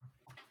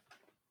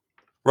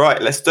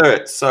Right, let's do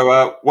it.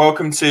 So,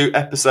 welcome to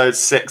episode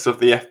 6 of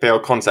the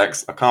FPL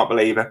Context. I can't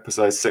believe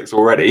episode 6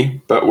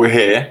 already, but we're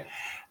here.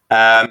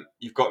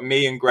 You've got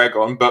me and Greg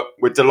on, but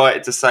we're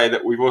delighted to say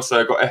that we've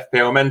also got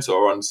FPL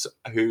Mentor on,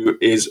 who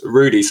is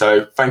Rudy.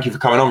 So, thank you for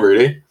coming on,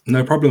 Rudy.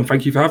 No problem.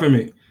 Thank you for having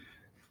me.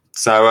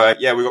 So,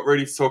 we've got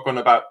Rudy to talk on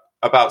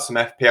about some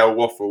FPL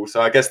waffles. So,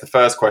 I guess the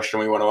first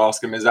question we want to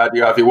ask him is, how do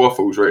you have your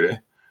waffles, Rudy?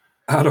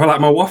 How do I like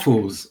my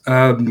waffles?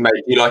 Mate,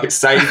 do you like it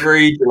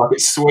savoury? Do you like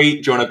it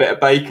sweet? Do you want a bit of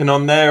bacon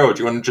on there, or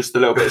do you want just a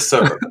little bit of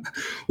syrup?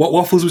 What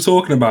waffles are we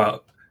talking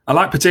about? I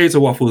like potato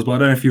waffles, but I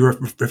don't know if you're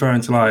referring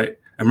to like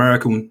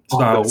American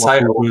style waffles.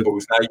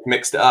 Now you've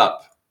mixed it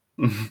up.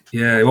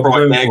 Yeah, what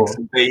fried eggs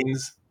and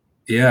beans.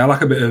 Yeah, I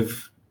like a bit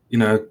of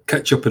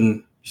ketchup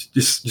and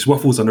just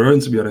waffles on their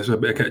own. To be honest, with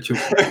a bit of ketchup.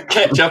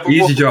 Ketchup.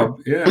 Easy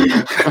job. Yeah.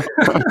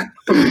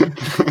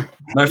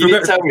 No, you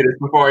didn't tell me this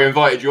before I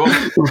invited you on.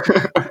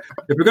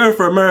 If we're going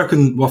for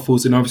American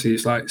waffles, then obviously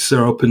it's like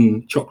syrup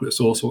and chocolate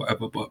sauce or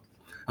whatever, but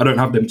I don't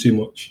have them too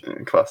much.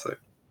 Classic.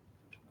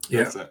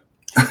 Yeah.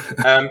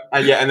 And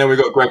then we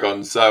got Greg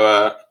on.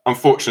 So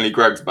unfortunately,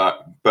 Greg's back,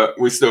 but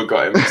we still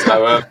got him.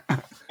 So,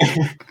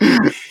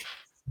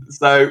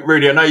 so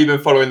Rudy, I know you've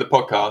been following the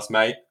podcast,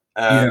 mate.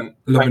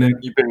 Loving it.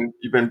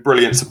 You've been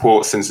brilliant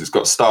support since it's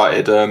got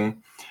started.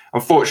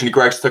 Unfortunately,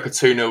 Greg's took a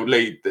 2-0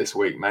 lead this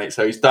week, mate.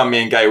 So he's done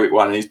me in game week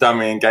 1 and he's done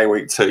me in game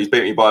week 2. He's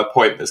beat me by a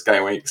point this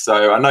game week.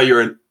 So I know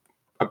you're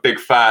a big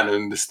fan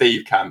in the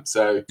Steve camp.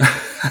 So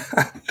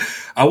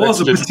I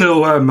was up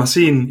until I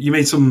seen you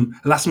made some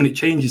last minute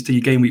changes to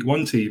your game week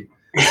 1 team.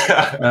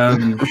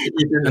 And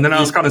then I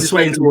was kind of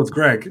swaying towards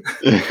Greg.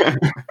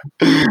 I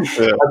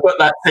put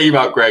that team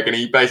up, Greg, and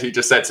he basically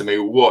just said to me,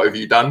 "What have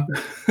you done?"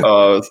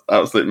 Oh,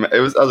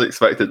 it was as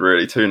expected,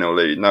 really. 2-0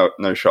 lead.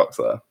 No shocks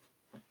there.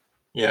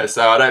 Yeah,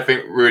 so I don't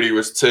think Rudy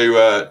was too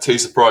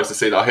surprised to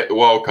see that I hit the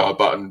wildcard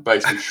button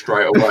basically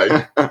straight away.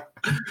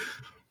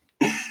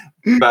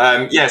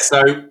 But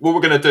so what we're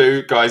going to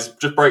do, guys,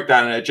 just break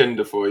down an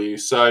agenda for you.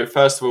 So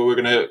first of all, we're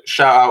going to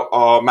shout out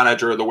our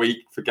manager of the week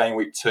for game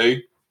week 2.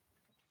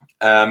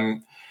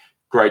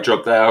 Great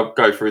job there. I'll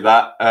go through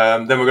that.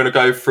 Then we're going to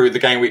go through the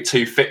game week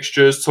 2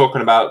 fixtures,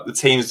 talking about the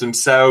teams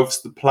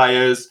themselves, the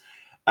players,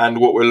 and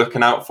what we're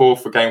looking out for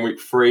game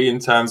week 3 in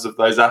terms of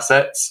those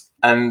assets.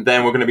 And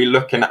then we're going to be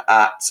looking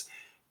at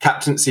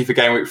captaincy for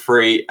game week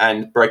 3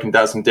 and breaking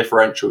down some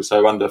differentials,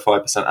 so under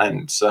 5%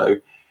 end. So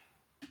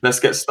let's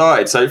get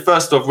started. So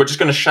first off, we're just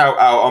going to shout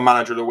out our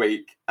manager of the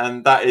week,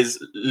 and that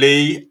is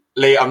Lee.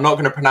 Lee, I'm not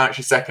going to pronounce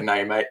your second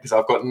name, mate, because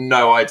I've got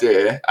no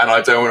idea, and I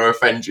don't want to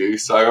offend you.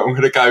 So I'm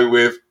going to go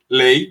with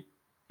Lee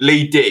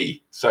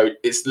D. So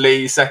it's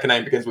Lee, second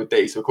name begins with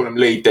D, so we'll call him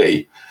Lee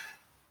D.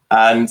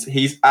 And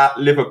he's at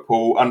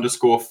Liverpool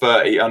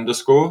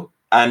 _30_.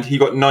 And he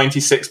got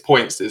 96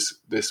 points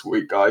this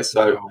week, guys.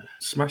 So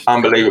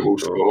unbelievable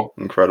score.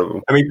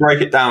 Incredible. Let me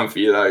break it down for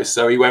you, though.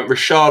 So he went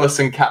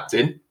Richarlison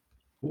captain,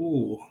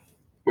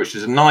 which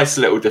is a nice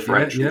little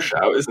differential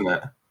shout, isn't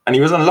it? And he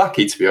was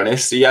unlucky, to be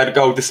honest. He had a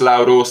goal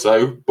disallowed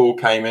also. Ball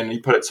came in. He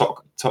put it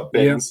top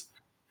bins.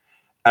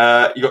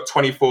 Yeah. You got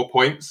 24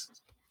 points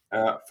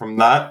from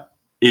that.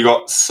 You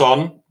got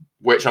Son,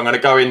 which I'm going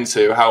to go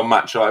into how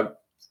much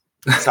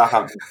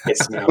Southampton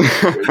pissed me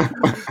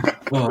off.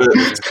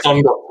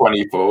 Son got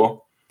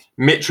 24.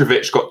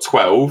 Mitrovic got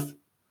 12.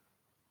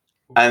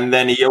 And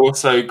then he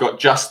also got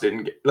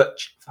Justin. I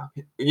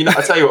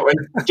tell you what,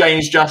 when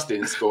James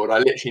Justin scored, I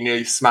literally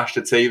nearly smashed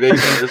the TV.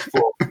 I just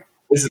thought,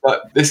 this is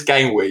like this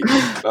game week.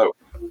 So,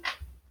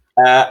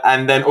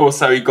 and then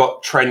also he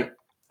got Trent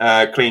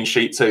clean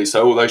sheet too.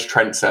 So all those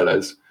Trent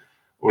sellers,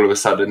 all of a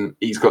sudden,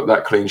 he's got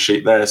that clean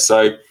sheet there.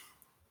 So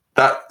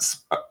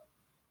that's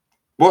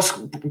what's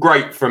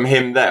great from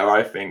him there,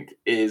 I think,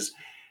 is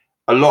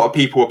a lot of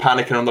people were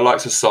panicking on the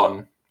likes of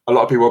Son. A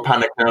lot of people were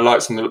panicking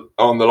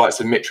on the likes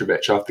of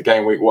Mitrovic after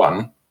game week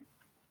 1.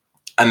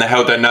 And they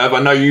held their nerve.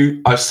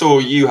 I saw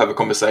you have a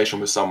conversation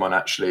with someone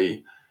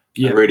actually,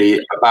 really,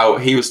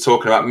 about, he was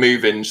talking about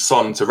moving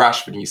Son to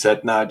Rashford. And you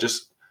said, no,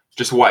 just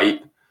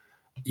wait.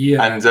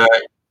 Yeah. And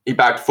he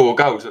bagged 4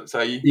 goals.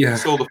 So you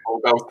saw the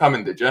 4 goals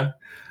coming, did you?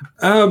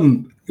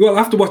 Well,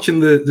 after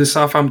watching the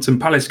Southampton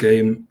Palace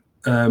game,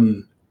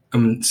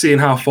 and seeing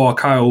how far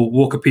Kyle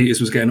Walker-Peters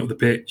was getting up the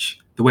pitch,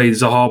 the way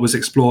Zaha was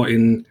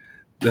exploiting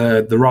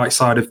the right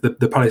side of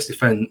the Palace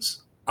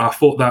defence, I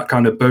thought that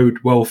kind of bode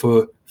well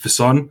for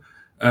Son,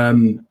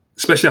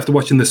 especially after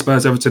watching the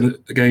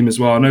Spurs-Everton game as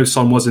well. I know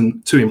Son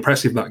wasn't too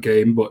impressive that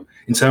game, but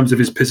in terms of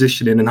his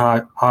positioning and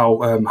how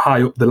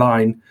high up the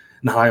line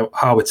and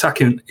how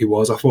attacking he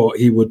was, I thought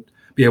he would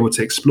be able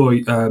to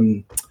exploit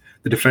the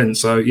defence.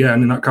 So,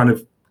 and then that kind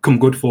of come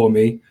good for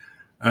me.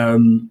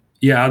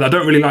 I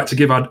don't really like to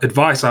give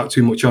advice out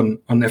too much on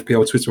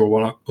FPL Twitter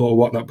or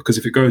whatnot, because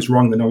if it goes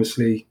wrong, then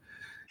obviously,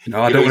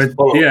 I don't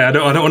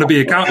want to be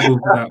accountable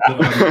for that.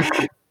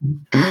 But,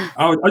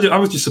 I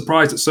was just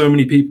surprised that so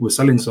many people were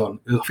selling Son.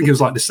 I think it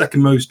was like the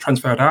second most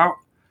transferred out.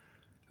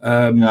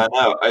 I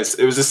know.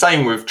 It was the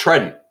same with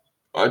Trent.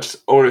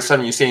 all of a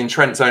sudden you're seeing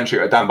Trent's own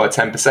shooter down by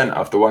 10%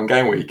 after one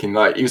game week, and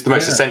like he was the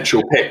most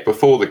essential pick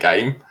before the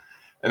game,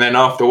 and then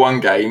after one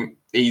game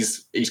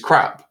he's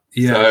crap.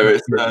 Yeah, so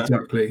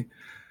exactly.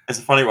 It's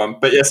a funny one,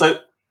 but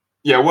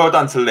well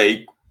done to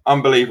Lee,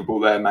 unbelievable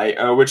there, mate.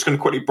 We're just going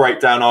to quickly break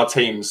down our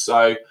teams.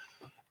 So,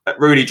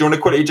 Rudy, do you want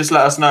to quickly just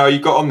let us know how you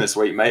got on this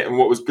week, mate, and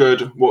what was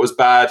good, what was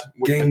bad?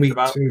 Game week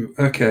 2.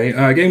 Okay,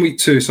 game week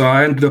 2. So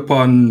I ended up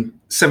on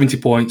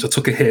 70 points. I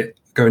took a hit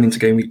going into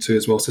game week 2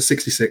 as well, so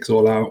 66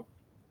 all out.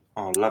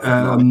 Oh, love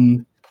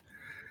it.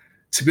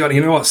 To be honest,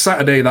 you know what?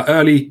 Saturday, that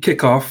early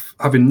kickoff,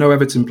 having no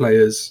Everton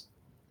players,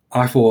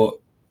 I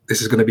thought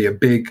this is going to be a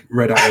big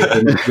red eye.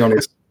 To be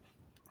honest,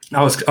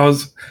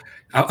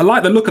 I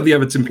like the look of the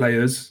Everton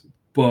players,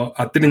 but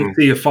I didn't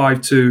see a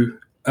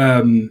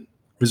 5-2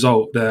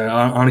 result there.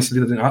 I honestly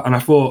didn't. And I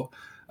thought,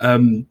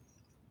 who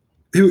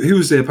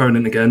was the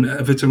opponent again?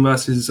 Everton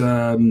versus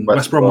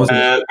West Brom, wasn't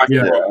it?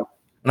 Yeah.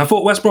 And I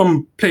thought West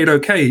Brom played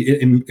okay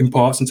in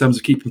parts in terms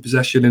of keeping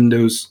possession, and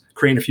there was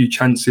creating a few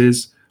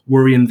chances,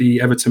 worrying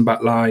the Everton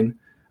back line.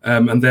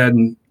 And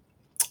then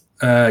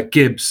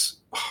Gibbs,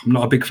 I'm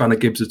not a big fan of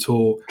Gibbs at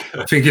all.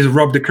 I think he's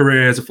robbed a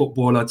career as a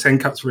footballer, 10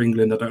 caps for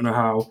England. I don't know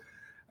how.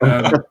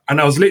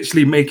 And I was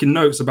literally making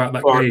notes about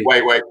that game.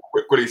 Wait,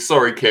 quickly.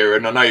 Sorry,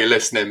 Kieran. I know you're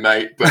listening,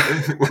 mate. But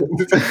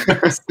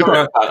sorry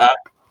about that.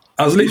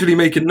 I was literally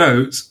making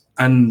notes,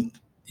 and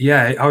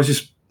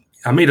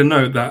I made a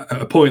note that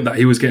at a point that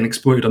he was getting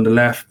exploited on the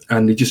left,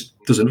 and he just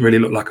doesn't really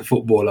look like a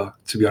footballer,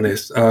 to be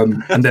honest.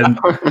 And then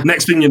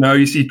next thing you know,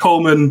 you see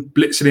Coleman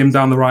blitzing him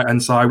down the right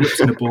hand side, whips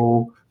in the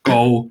ball,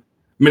 goal.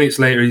 Minutes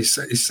later,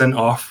 he's sent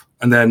off,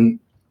 and then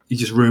he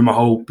just ruined my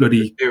whole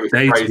bloody day,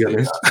 crazy, to be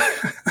honest.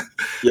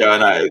 Yeah, I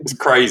know, it's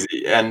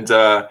crazy. And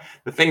the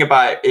thing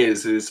about it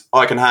is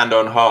I can hand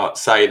on heart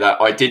say that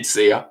I did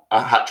see a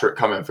hat trick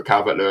coming for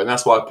Calvert-Lewin, and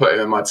that's why I put him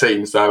in my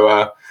team.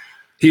 So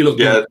he looked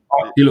good.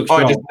 He looked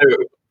strong. I just knew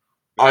it.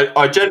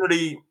 I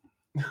generally,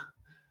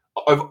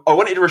 I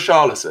wanted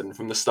Richarlison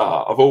from the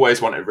start. I've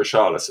always wanted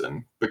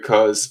Richarlison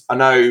because I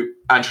know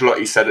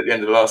Ancelotti said at the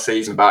end of the last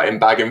season about him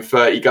bagging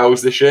 30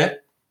 goals this year.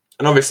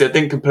 And obviously I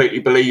didn't completely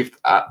believe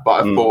that,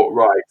 but I thought,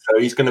 right, so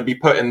he's going to be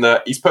putting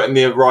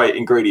the right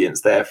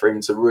ingredients there for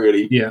him to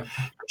really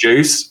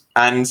produce.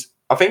 And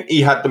I think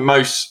he had a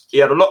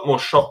lot more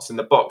shots in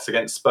the box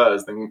against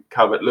Spurs than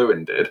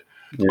Calvert-Lewin did.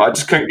 Yeah. But I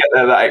just couldn't get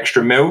there that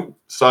extra mil.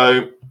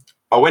 So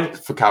I went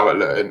for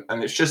Calvert-Lewin,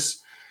 and it's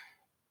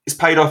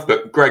paid off.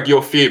 But Greg,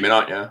 you're fuming,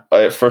 aren't you?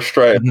 It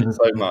frustrated me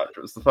so much.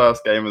 It was the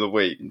first game of the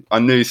week. I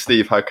knew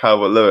Steve had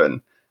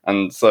Calvert-Lewin,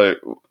 and so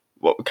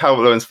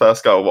Calvert-Lewin's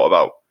first goal,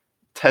 about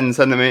 10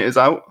 centimetres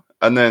out,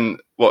 and then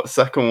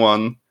second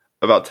one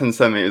about 10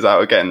 centimetres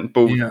out again,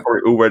 ball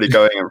already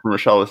going in from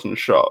Richarlison's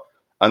shot,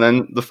 and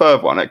then the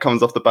third one, it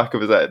comes off the back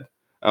of his head,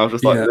 and I was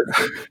just like,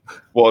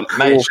 what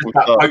an awful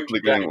start to the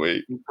game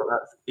week.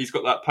 He's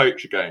got that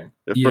poacher game.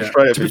 It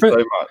frustrated me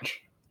so much.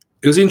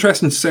 It was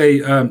interesting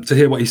to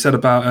hear what he said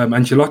about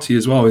Ancelotti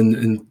as well,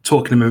 in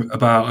talking to him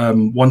about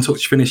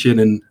one-touch finishing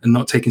and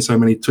not taking so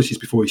many touches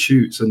before he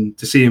shoots, and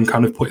to see him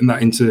kind of putting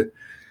that into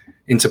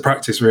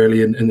practice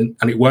really, and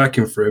it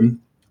working for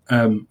him.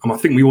 And I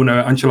think we all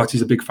know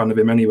Ancelotti's a big fan of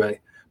him anyway.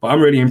 But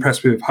I'm really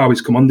impressed with how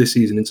he's come on this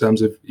season in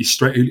terms of he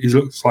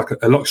looks like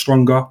a lot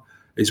stronger.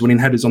 He's winning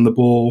headers on the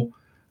ball.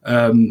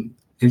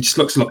 He just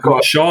looks a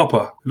lot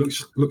sharper.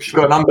 Looks he's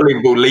got an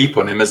unbelievable leap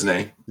on him, hasn't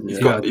he? He's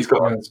got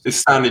his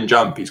standing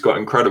jump. He's got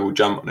incredible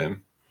jump on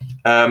him.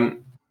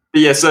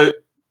 So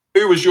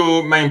who was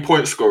your main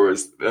point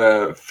scorers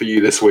for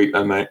you this week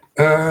then, mate?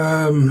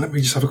 Let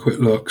me just have a quick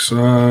look.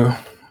 So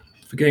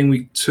for game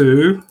week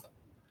 2,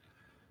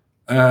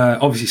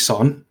 obviously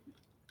Son,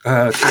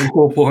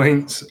 24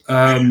 points.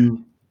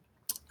 And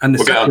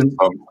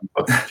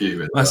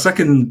my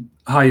second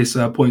highest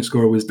point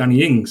scorer was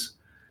Danny Ings.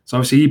 So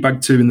obviously he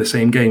bagged 2 in the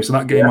same game. So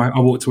that game I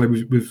walked away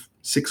with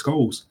 6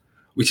 goals,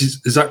 which is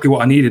exactly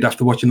what I needed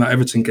after watching that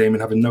Everton game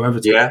and having no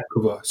Everton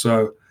cover.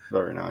 So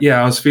very nice.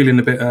 Yeah, I was feeling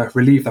a bit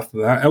relieved after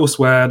that.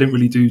 Elsewhere, I didn't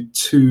really do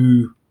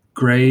too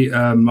great.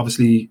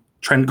 Obviously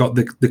Trent got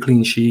the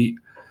clean sheet.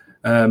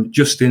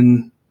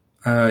 Justin,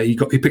 he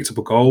picked up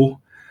a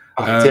goal.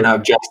 You didn't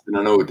have Justin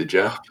and all, did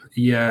you?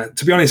 Yeah.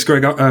 To be honest,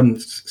 Greg,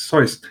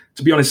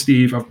 to be honest,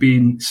 Steve, I've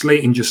been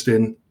slating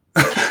Justin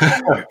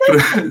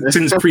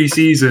since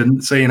pre-season,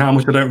 saying how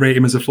much I don't rate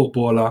him as a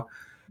footballer.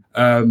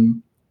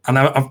 And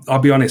I'll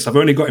be honest, I've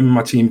only got him in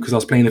my team because I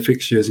was playing the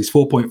fixtures. He's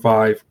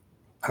 4.5.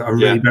 I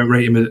really don't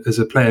rate him as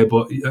a player,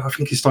 but I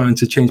think he's starting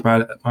to change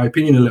my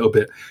opinion a little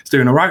bit. He's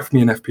doing all right for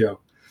me in FPL.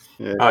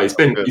 Yeah, he's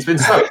been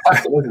so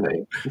attacking, hasn't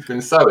he? He's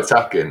been so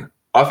attacking.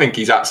 I think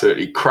he's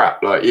absolutely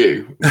crap like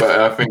you, but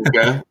I think,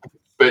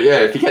 but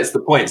yeah, if he gets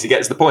the points, he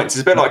gets the points.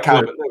 It's a bit like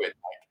Calvert-Lewin.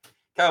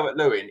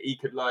 Calvert-Lewin, he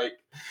could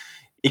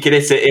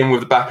hit it in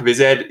with the back of his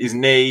head, his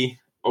knee,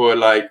 or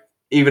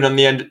even on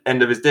the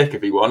end of his dick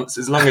if he wants.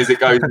 As long as it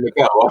goes in the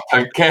goal, I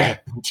don't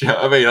care. Do you know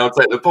what I mean? I'll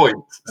take the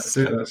points. That's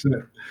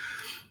it.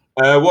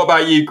 What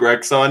about you,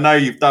 Greg? So I know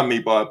you've done me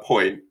by a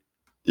point.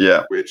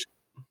 Yeah. Which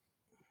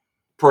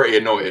pretty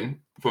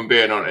annoying, if I'm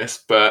being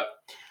honest. But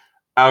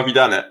How have you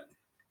done it?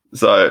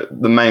 So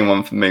the main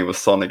one for me was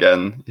Son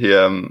again.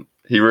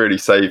 He really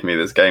saved me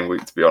this game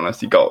week, to be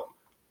honest. He got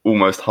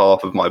almost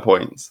half of my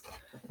points.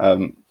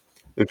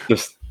 It's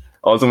just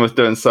I was almost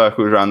doing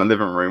circles around the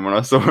living room when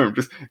I saw him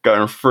just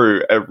going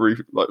through every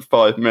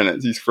 5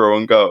 minutes. He's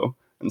throwing goal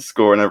and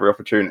scoring every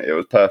opportunity. It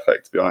was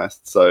perfect, to be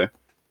honest. So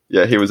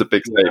yeah, he was a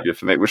big saviour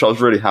for me, which I was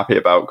really happy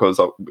about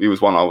because he was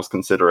one I was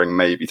considering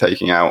maybe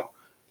taking out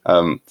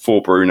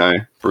for Bruno.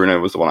 Bruno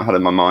was the one I had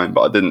in my mind,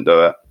 but I didn't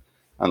do it.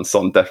 And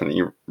Son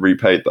definitely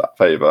repaid that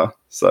favour.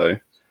 So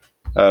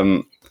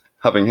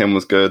having him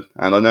was good.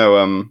 And I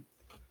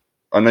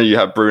know you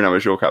have Bruno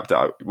as your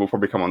captain. We'll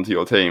probably come onto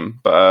your team,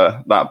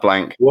 but that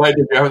blank. Why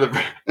did you have the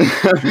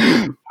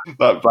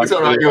that blank? It's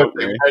not like your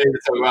team. I need to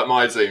talk about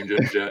my team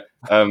just yet.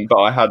 But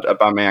I had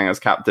Aubameyang as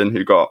captain,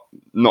 who got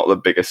not the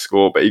biggest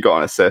score, but he got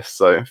an assist,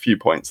 so a few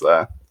points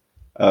there.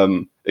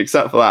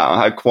 Except for that,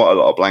 I had quite a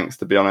lot of blanks,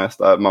 to be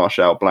honest. I had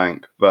Martial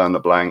blank, Werner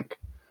blank,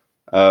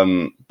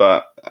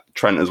 but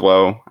Trent as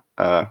well.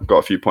 Got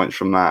a few points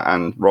from that,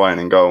 and Ryan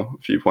in goal,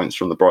 a few points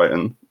from the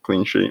Brighton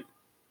clean sheet.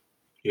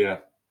 Yeah.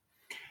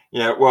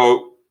 Yeah,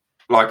 well,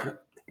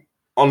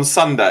 on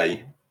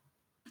Sunday,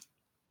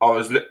 I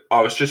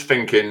was just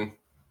thinking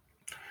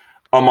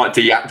I might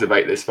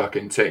deactivate this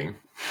fucking team.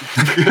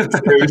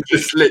 It was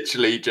just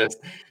literally just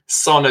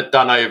Son had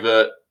done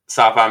over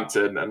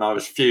Southampton, and I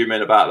was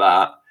fuming about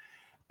that.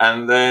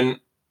 And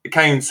then it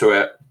came to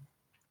it,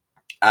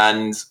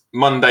 and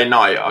Monday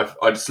night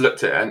I just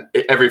looked at it,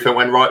 and everything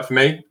went right for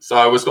me. So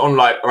I was on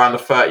around the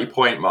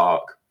 30-point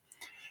mark,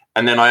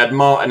 and then I had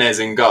Martinez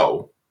in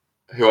goal,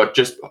 who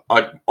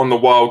I on the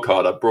wild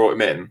card, I brought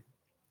him in,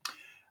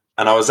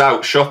 and I was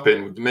out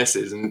shopping with the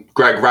missus, and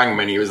Greg rang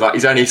me and he was like,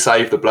 he's only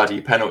saved the bloody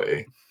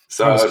penalty.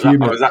 So I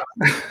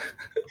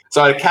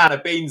had a can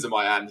of beans in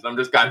my hand, and I'm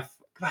just going,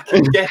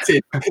 fucking get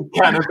it,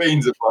 can of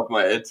beans above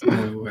my head.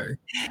 No way.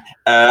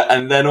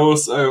 And then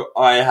also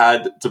I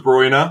had De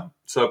Bruyne,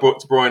 so I brought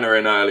De Bruyne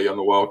in early on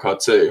the wild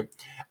card too,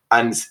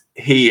 and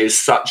he is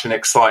such an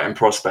exciting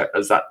prospect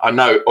as that. I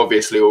know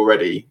obviously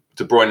already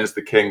De Bruyne is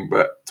the king,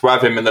 but to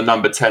have him in the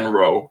number 10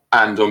 role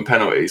and on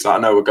penalties, I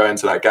know we'll go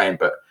into that game,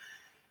 but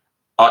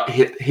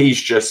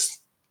he's just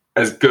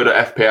as good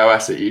at FPL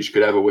as you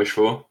could ever wish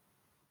for.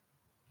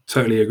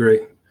 Totally agree.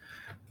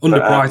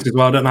 Underpriced as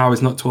well. I don't know how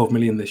he's not 12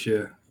 million this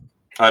year.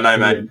 I know,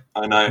 mate.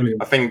 I know.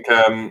 Brilliant.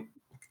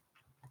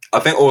 I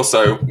think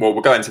also, well,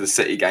 we'll go into the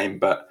City game,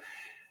 but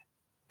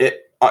it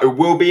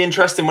will be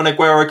interesting when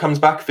Aguero comes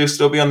back if he'll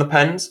still be on the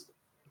pens,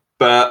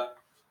 but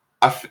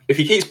if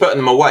he keeps putting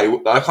them away,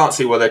 I can't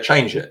see why they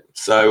change it.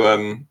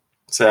 So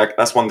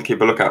that's one to keep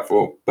a lookout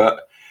for.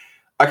 But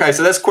okay,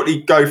 so let's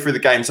quickly go through the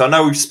game. So I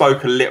know we've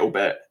spoke a little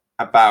bit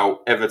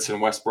about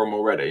Everton West Brom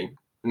already.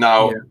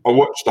 Now, I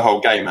watched the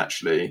whole game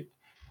actually,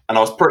 and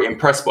I was pretty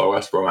impressed by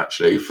West Brom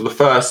actually. For the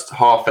first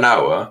half an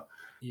hour,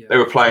 they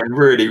were playing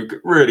really,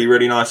 really,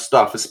 really nice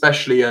stuff,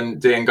 especially in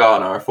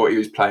Diangana. I thought he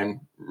was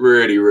playing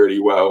really, really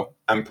well.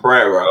 And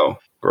Pereira,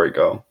 great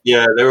goal.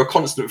 Yeah, they were a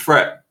constant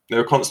threat.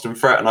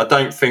 And I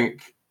don't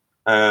think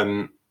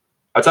that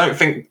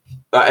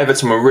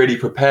Everton were really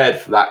prepared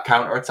for that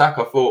counter attack.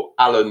 I thought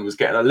Allen was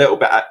getting a little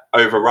bit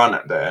overrun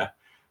at there,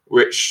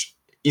 which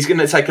he's going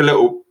to take a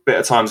little bit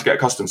of time to get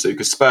accustomed to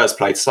because Spurs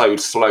played so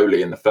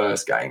slowly in the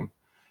first game.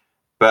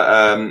 But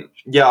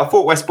I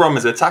thought West Brom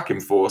was an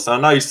attacking force. I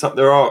know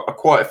there are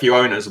quite a few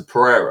owners of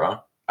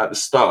Pereira at the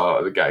start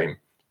of the game,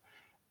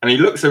 and he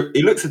looks a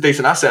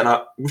decent asset.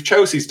 And with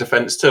Chelsea's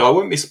defence too, I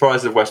wouldn't be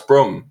surprised if West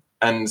Brom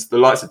and the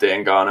likes of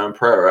Diangana and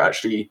Pereira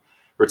actually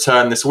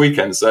return this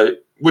weekend. So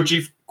would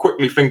you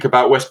quickly think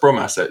about West Brom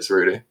assets,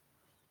 really?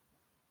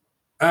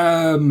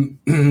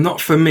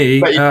 Not for me.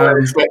 But you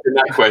weren't expecting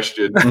that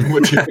question.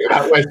 What do you think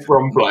about West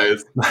Brom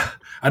players?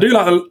 I do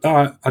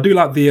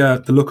like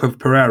the look of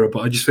Pereira,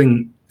 but I just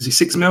think, is he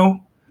 6 mil?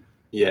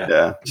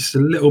 Yeah. Just a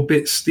little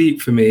bit steep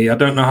for me. I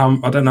don't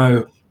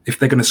know if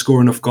they're going to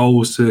score enough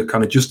goals to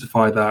kind of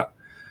justify that.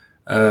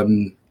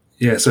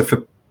 So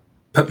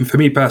for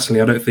me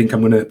personally, I don't think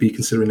I'm going to be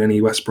considering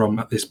any West Brom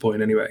at this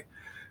point anyway.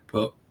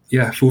 But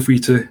yeah, feel free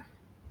to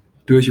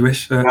do as you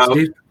wish,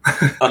 Steve.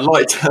 I'd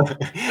like to have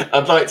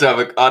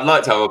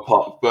a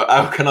pop, but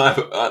how can I?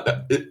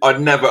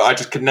 I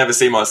just could never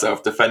see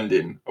myself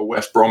defending a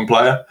West Brom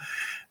player.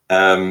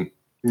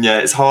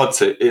 It's hard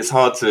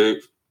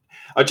to.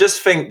 I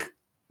just think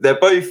they're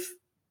both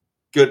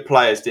good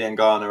players,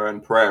 Diangana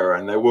and Pereira,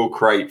 and they will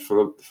create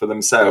for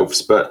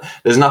themselves, but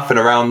there's nothing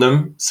around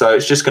them. So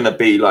it's just going to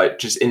be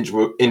just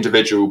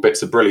individual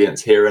bits of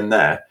brilliance here and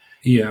there.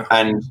 Yeah.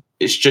 And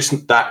it's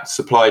just that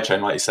supply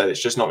chain, like you said,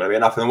 it's just not going to be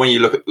enough. And when you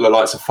look at the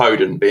likes of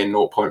Foden being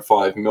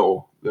 0.5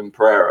 mil than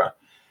Pereira,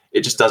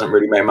 it just doesn't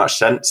really make much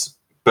sense.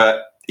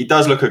 But he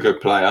does look a good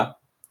player.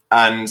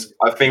 And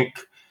I think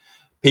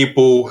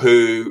people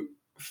who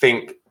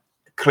think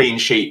clean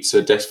sheets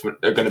are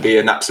going to be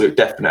an absolute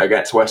definite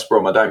against West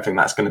Brom, I don't think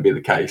that's going to be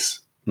the case.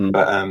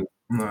 But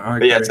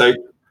so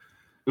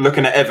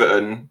looking at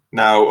Everton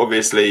now,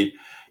 obviously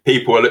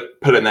people are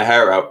pulling their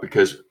hair out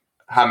because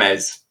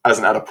James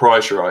hasn't had a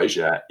price rise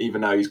yet,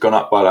 even though he's gone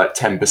up by like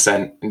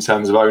 10% in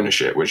terms of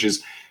ownership, which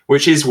is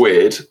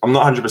weird. I'm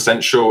not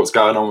 100% sure what's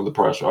going on with the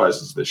price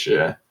rises this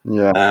year.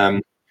 Yeah.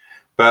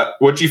 But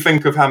what do you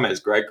think of James,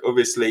 Greg?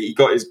 Obviously, he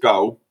got his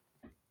goal,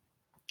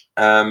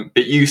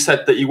 but you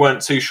said that you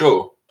weren't too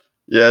sure.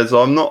 Yeah,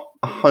 so I'm not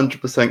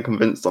 100%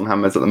 convinced on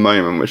James at the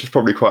moment, which is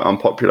probably quite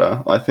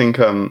unpopular. I think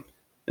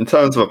in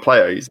terms of a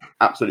player, he's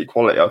absolutely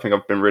quality. I think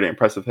I've been really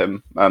impressed with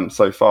him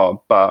so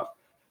far. But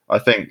I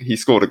think he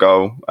scored a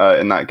goal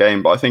in that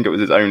game, but I think it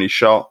was his only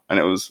shot, and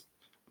it was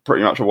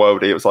pretty much a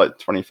worldie. It was like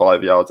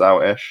 25 yards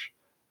out-ish.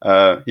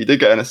 He did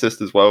get an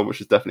assist as well,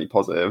 which is definitely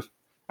positive,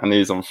 and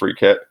he's on free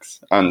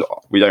kicks. And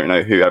we don't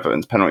know who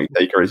Everton's penalty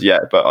taker is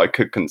yet, but I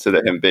could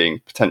consider him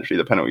being potentially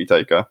the penalty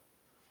taker.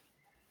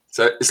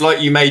 So it's like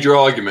you made your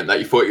argument that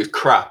you thought he was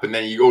crap, and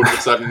then you all of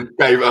a sudden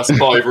gave us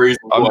 5 reasons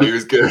why he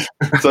was good.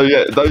 So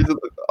yeah,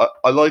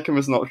 I like him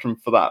as an option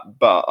for that,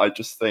 but I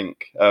just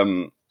think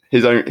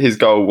his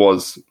goal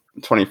was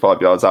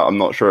 25 yards out. I'm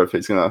not sure if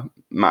he's going to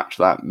match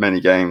that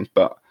many games,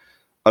 but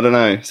I don't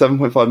know.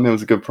 7.5 mil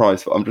is a good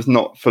price, but I'm just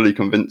not fully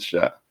convinced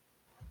yet.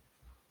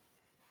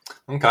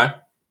 Okay.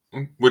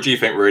 What do you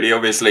think, Rudy?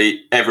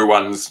 Obviously,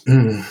 everyone's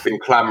been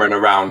clamouring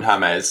around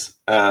James.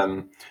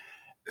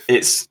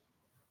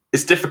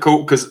 It's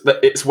difficult because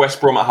it's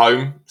West Brom at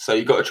home, so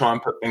you've got to try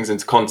and put things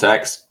into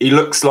context. He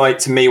looks like,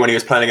 to me, when he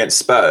was playing against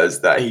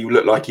Spurs, that he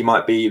looked like he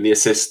might be the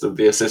assist of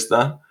the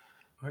assister,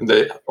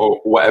 or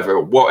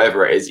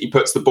whatever it is. He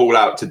puts the ball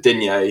out to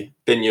Digne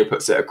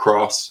puts it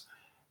across,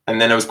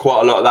 and then there was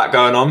quite a lot of that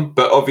going on.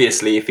 But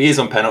obviously, if he is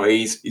on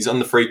penalties, he's on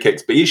the free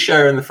kicks, but he's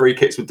sharing the free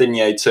kicks with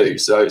Digne too,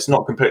 so it's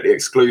not completely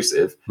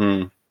exclusive.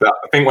 But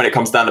I think when it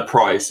comes down to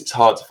price, it's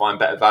hard to find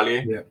better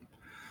value. Yeah,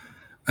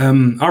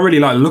 I really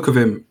like the look of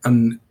him,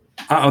 and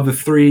out of the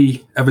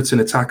 3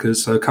 Everton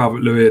attackers, so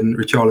Calvert-Lewin,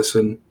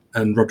 Richarlison,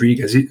 and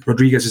Rodriguez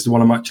is the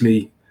one I'm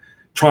actually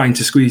trying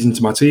to squeeze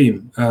into my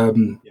team.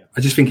 I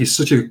just think he's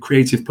such a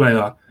creative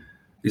player.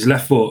 His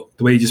left foot,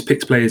 the way he just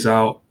picks players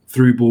out,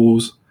 through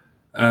balls.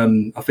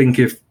 I think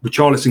if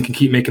Richarlison can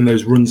keep making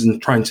those runs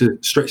and trying to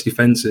stretch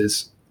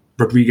defences,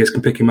 Rodriguez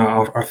can pick him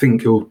out. I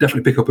think he'll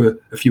definitely pick up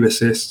a few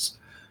assists.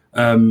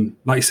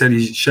 Like you said,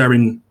 he's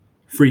sharing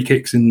free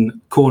kicks in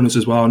corners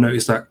as well. I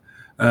noticed that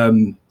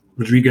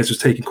Rodriguez was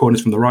taking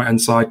corners from the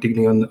right-hand side,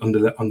 Digne on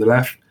the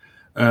left.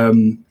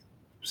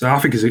 So I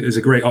think it's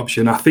a great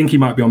option. I think he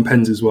might be on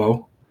pens as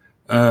well.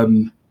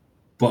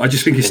 But I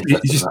just think he's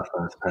just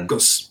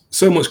got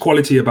so much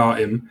quality about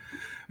him.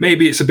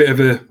 Maybe it's a bit of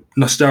a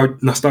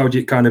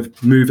nostalgic kind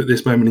of move at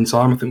this moment in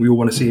time. I think we all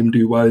want to see him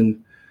do well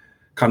and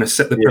kind of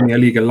set the Premier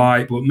League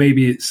alight. But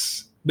maybe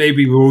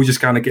we're all just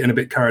kind of getting a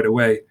bit carried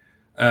away.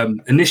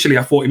 Initially,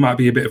 I thought he might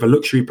be a bit of a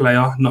luxury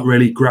player, not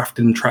really graft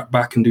and track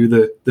back and do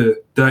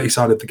the dirty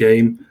side of the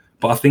game.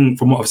 But I think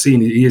from what I've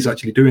seen, he is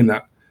actually doing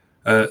that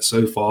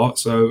so far.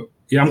 So,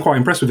 yeah, I'm quite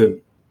impressed with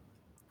him.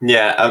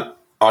 Yeah,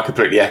 I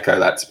completely echo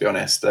that, to be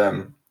honest.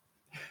 One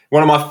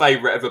of my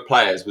favourite ever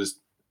players was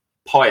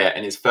Payet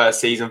in his first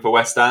season for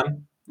West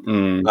Ham.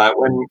 Like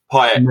when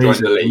Payet joined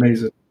the league.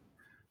 Amazing.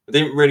 I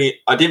didn't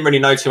really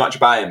know too much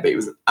about him, but he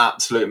was an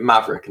absolute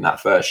maverick in that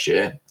first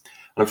year.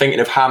 And I'm thinking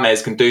if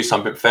James can do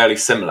something fairly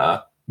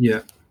similar,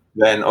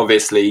 then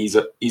obviously he's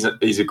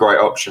a great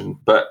option.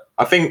 But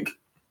I think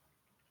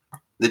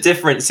the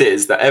difference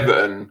is that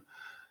Everton,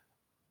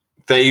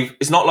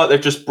 it's not like they've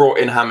just brought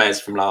in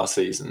James from last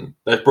season.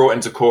 They've brought in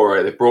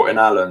Doucouré, they've brought in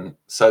Allen,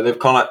 so they've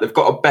got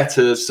a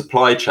better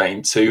supply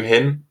chain to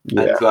him,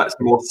 and that's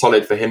more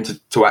solid for him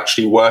to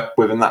actually work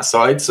within that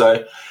side.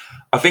 So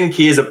I think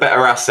he is a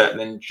better asset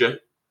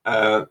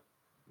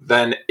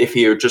than if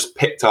he had just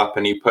picked up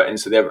and he put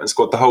into the Everton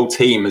squad. The whole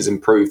team has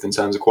improved in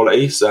terms of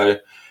quality. So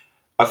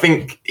I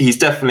think he's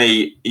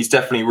definitely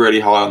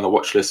really high on the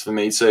watch list for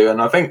me too. And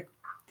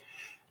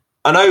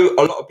I know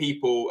a lot of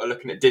people are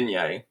looking at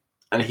Digne,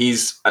 and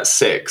he's at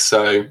 6,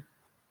 so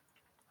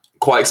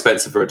quite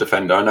expensive for a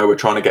defender. I know we're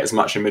trying to get as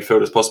much in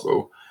midfield as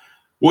possible.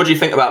 What do you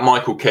think about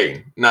Michael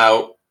Keane?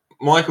 Now,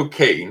 Michael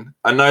Keane,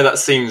 I know that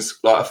seems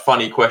like a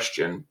funny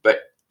question, but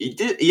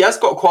he has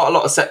got quite a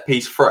lot of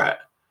set-piece threat.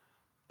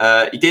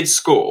 He did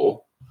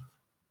score,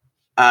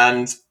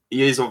 and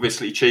he is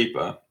obviously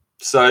cheaper.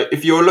 So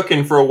if you're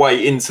looking for a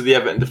way into the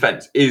Everton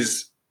defence,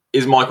 is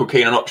Michael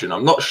Keane an option?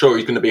 I'm not sure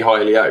he's going to be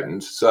highly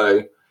owned.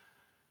 So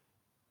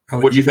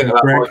what do you think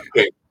about Michael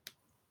Keane?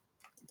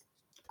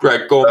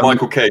 Greg, go on,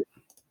 Michael Keane.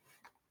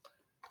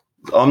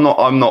 I'm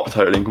not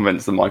totally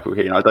convinced of Michael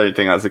Keane. I don't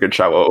think that's a good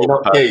shout at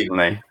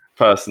all.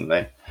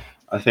 Personally,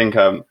 I think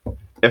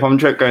if I'm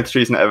going to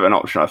choose an Everton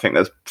option, I think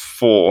there's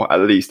 4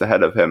 at least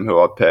ahead of him who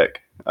I'd pick.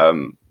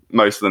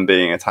 Most of them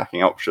being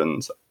attacking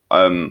options.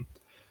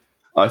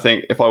 I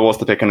think if I was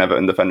to pick an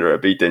Everton defender, it'd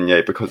be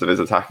Digne because of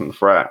his attacking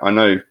threat. I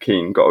know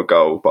Keane got a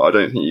goal, but I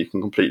don't think you can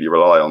completely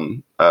rely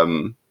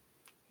on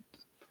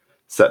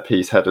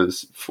set-piece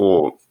headers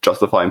for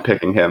justifying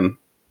picking him.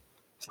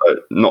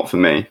 So not for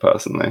me,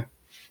 personally.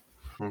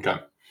 Okay.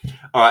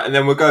 All right, and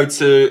then we'll go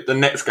to the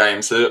next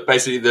game. So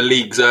basically the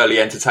league's early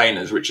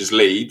entertainers, which is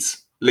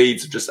Leeds.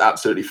 Leeds are just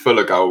absolutely full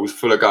of goals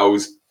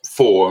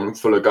for and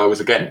full of goals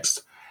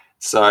against.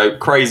 So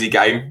crazy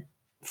game,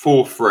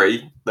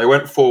 4-3. They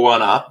went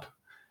 4-1 up,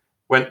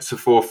 went to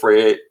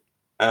 4-3,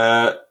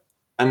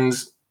 and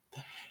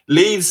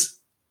Leeds,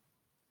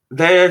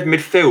 their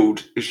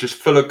midfield is just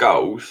full of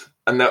goals,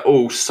 and they're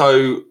all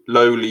so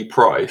lowly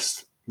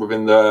priced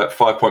within the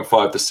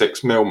 5.5 to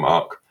 6 mil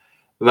mark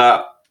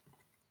that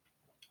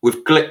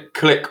with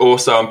Klich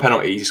also on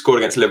penalties, he scored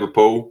against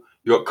Liverpool.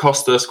 You got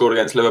Costa scored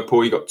against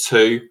Liverpool. You got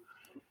 2.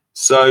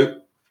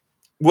 So,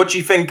 what do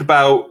you think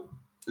about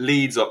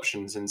Leeds'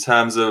 options in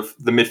terms of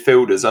the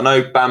midfielders? I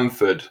know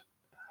Bamford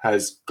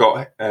has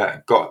got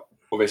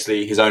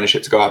obviously his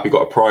ownership to go up. He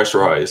got a price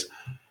rise,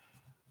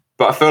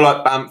 but I feel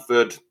like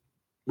Bamford,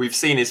 we've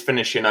seen his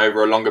finishing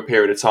over a longer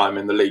period of time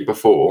in the league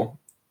before,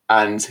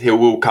 and he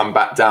will come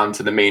back down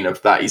to the mean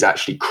of that he's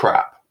actually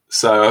crap.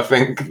 So I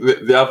think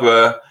the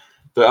other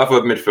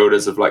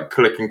midfielders of like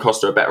Klich and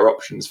Costa are better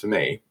options for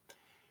me.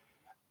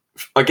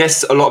 I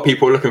guess a lot of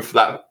people are looking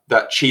for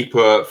that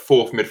cheaper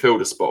 4th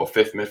midfielder spot or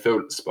 5th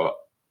midfielder spot.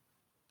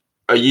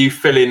 Are you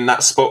filling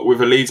that spot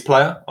with a Leeds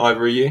player?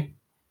 Either of you?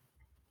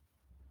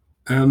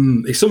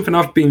 It's something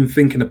I've been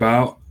thinking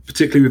about,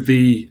 particularly with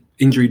the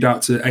injury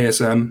doubt to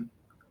ASM.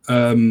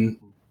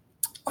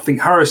 I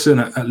think Harrison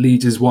at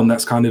Leeds is one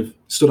that's kind of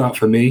stood out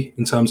for me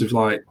in terms of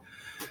like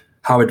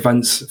how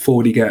advanced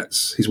forward he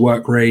gets, his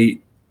work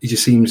rate. He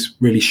just seems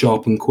really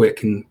sharp and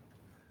quick, and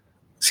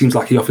seems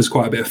like he offers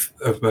quite a bit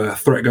of a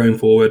threat going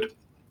forward.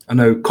 I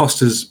know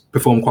Costa's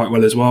performed quite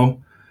well as well.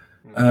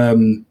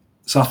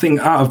 So I think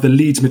out of the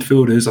Leeds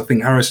midfielders, I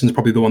think Harrison's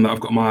probably the one that I've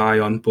got my eye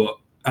on. But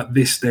at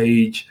this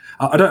stage,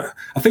 I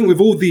think with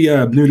all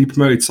the newly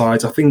promoted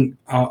sides, I think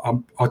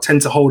I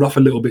tend to hold off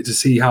a little bit to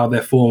see how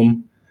their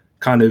form,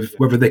 kind of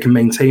whether they can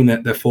maintain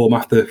their form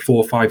after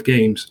 4 or 5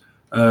 games.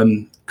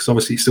 Because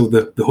obviously it's still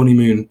the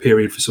honeymoon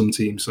period for some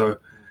teams. So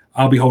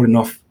I'll be holding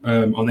off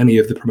on any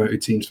of the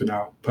promoted teams for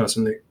now,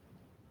 personally.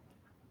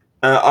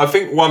 I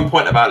think one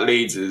point about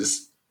Leeds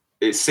is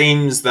it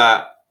seems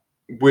that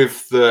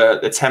with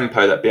the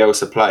tempo that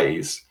Bielsa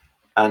plays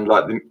and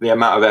like the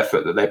amount of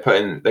effort that they put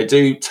in, they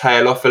do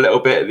tail off a little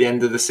bit at the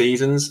end of the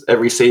seasons.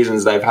 Every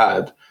seasons they've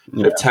had,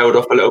 they've tailed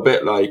off a little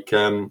bit.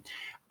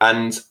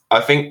 And I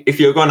think if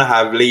you're going to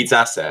have Leeds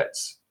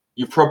assets,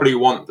 you probably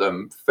want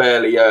them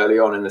fairly early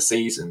on in the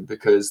season,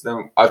 because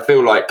then I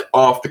feel like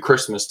after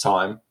Christmas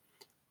time,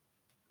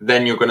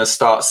 then you're going to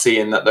start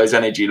seeing that those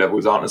energy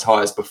levels aren't as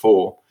high as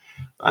before.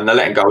 And they're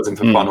letting goals in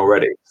for fun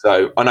already.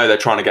 So I know they're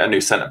trying to get a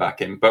new centre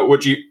back in. But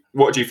what do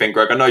you think,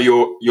 Greg? I know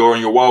you're on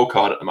your wild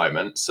card at the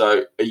moment.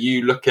 So are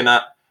you looking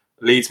at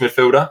Leeds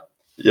midfielder?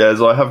 Yeah,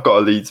 so I have got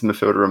a Leeds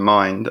midfielder in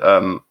mind.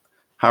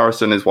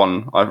 Harrison is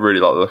one I really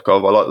like the look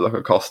of. I like the look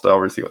of Costa.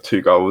 Obviously got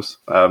 2 goals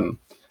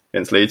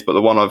against Leeds. But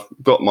the one I've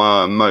got my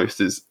eye on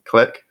most is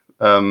Klich.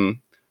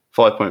 5.5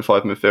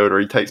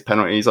 midfielder. He takes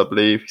penalties, I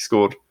believe. He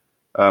scored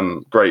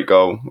great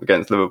goal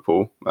against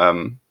Liverpool.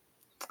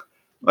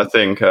 I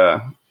think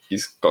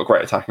he's got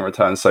great attacking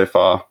returns so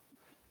far.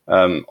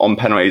 On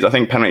penalties, I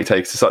think penalty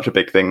takes is such a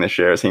big thing this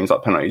year. It seems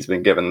like penalties have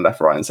been given left,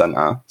 right and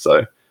centre.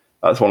 So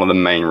that's one of the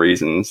main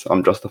reasons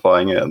I'm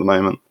justifying it at the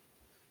moment.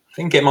 I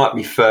think it might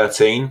be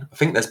 13. I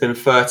think there's been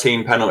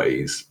 13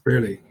 penalties.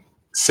 Really?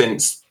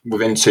 Since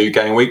within 2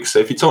 game weeks. So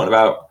if you're talking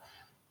about,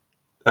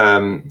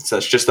 so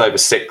it's just over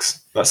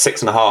 6, like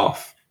 6.5.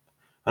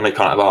 And they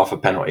can't have half a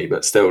penalty,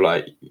 but still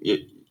to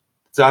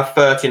have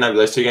 13 over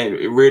those 2 games,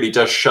 it really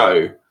does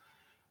show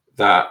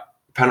that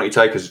penalty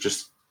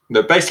takers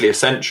they're basically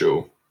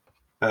essential.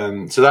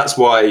 So that's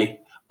why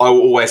I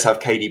will always have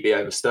KDB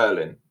over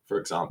Sterling, for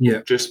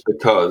example, just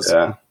because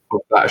of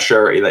that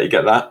assurity that you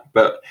get that.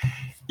 But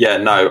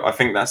I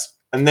think that's,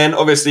 and then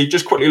obviously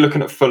just quickly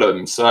looking at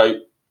Fulham. So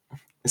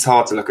it's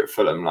hard to look at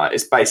Fulham. Like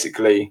it's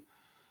basically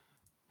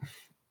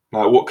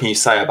like, what can you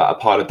say about a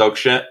pile of dog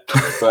shit?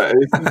 But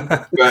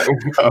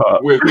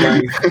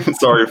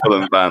sorry,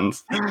 Fulham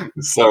fans.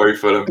 Sorry,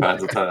 Fulham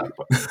fans. I'll tell you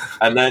that.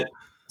 And then,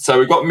 so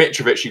we've got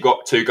Mitrovic. He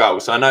got 2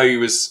 goals. So I know he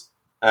was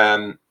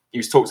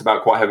talked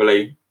about quite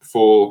heavily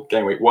for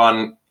game week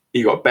 1.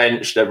 He got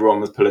benched.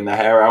 Everyone was pulling their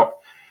hair out.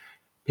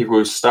 People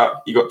were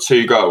stuck. He got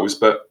 2 goals.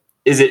 But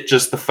is it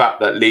just the fact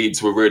that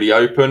Leeds were really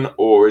open,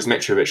 or is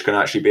Mitrovic going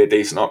to actually be a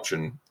decent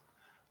option?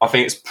 I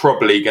think it's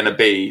probably going to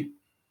be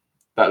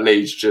that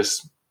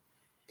Leeds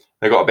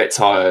they got a bit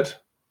tired.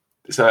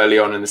 It's early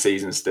on in the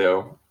season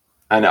still,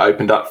 and it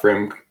opened up for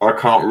him. I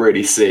can't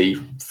really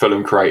see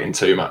Fulham creating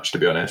too much, to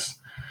be honest.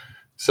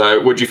 So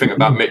what do you think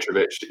about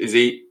Mitrovic? Is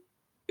he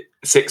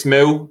 6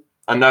 mil?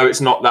 I know it's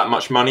not that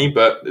much money,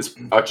 but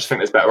I just think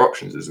there's better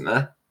options, isn't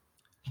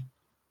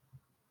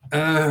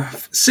there?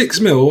 6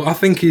 mil, I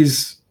think,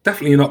 is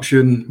definitely an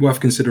option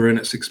worth considering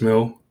at 6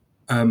 mil.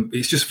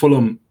 It's just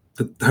Fulham.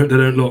 They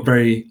don't look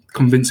very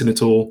convincing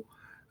at all.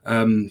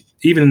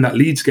 Even in that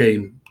Leeds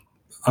game,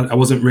 I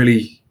wasn't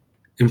really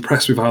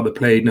impressed with how they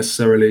played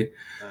necessarily.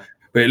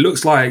 But it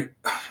looks like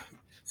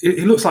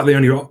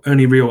the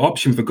only real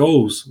option for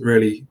goals,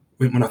 really,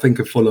 when I think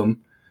of Fulham.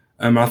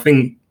 I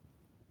think,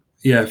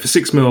 for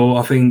 6 mil,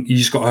 I think you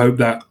just got to hope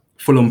that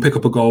Fulham pick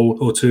up a goal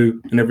or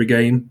two in every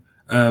game.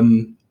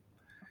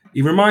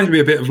 He reminds me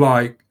a bit of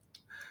like,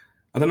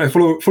 I don't know,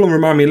 Fulham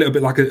remind me a little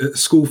bit like a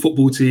school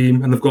football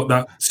team, and they've got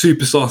that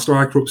superstar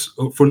striker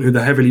up front who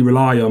they heavily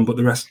rely on, but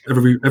the rest,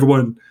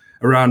 everyone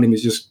around him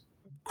is just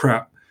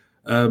crap.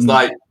 It's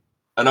like,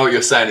 I know what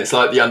you're saying. It's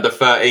like the under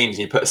 13s, and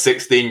you put a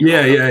 16.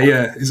 Yeah,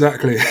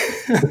 exactly.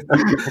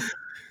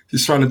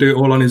 Just trying to do it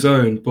all on his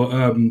own. But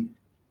have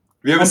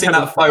you ever seen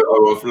that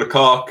photo of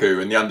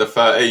Lukaku in the under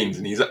 13s,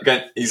 and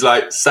he's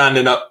like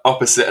standing up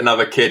opposite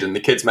another kid, and the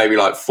kid's maybe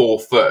like 4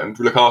 foot, and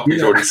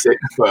Lukaku's already 6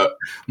 foot,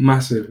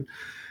 massive.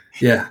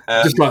 Yeah,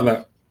 just like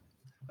that.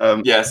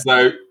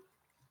 So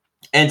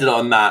ended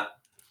on that.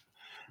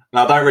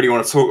 Now I don't really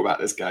want to talk about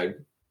this game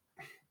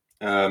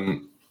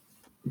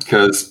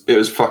because it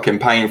was fucking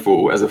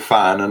painful as a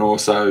fan and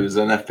also as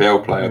an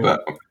FPL player.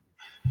 But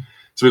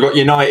so we got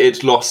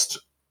United lost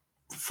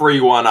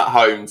 3-1 at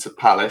home to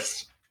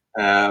Palace.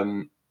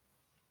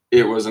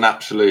 It was an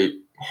absolute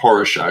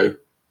horror show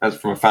as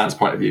from a fan's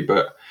point of view,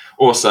 but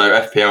also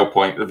FPL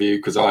point of view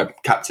because I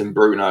captained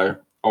Bruno.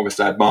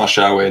 Obviously, I had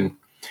Martial in.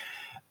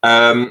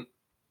 We'll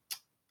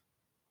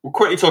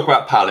quickly talk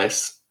about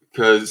Palace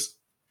because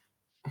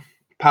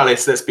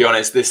Palace, let's be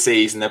honest, this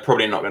season they're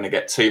probably not going to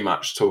get too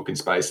much talking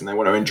space and they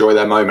want to enjoy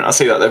their moment. I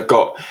see that they've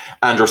got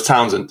Andros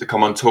Townsend to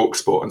come on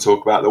TalkSport and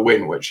talk about the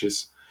win, which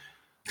is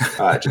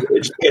it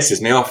just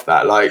pisses me off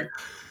that like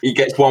he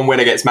gets one win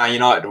against Man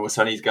United and all of a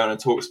sudden he's going on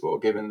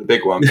TalkSport giving the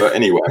big one. But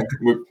anyway,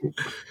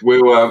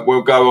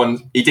 we'll go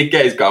on. He did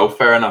get his goal,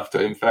 fair enough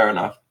to him, fair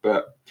enough,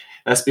 but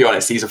let's be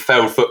honest, he's a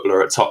failed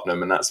footballer at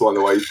Tottenham, and that's one of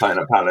the ways he's playing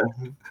at Palace.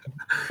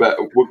 But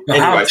anyway,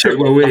 how shit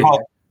were we?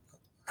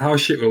 How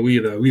shit were we,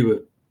 though? We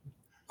were.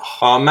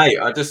 Oh, mate,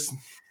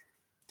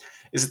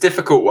 it's a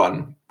difficult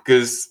one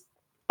because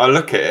I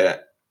look at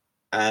it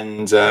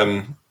and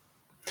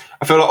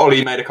I feel like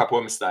Ollie made a couple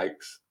of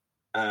mistakes.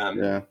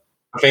 I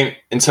think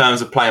in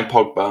terms of playing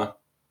Pogba,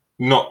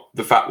 not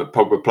the fact that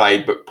Pogba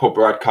played, but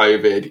Pogba had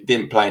COVID, he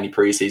didn't play any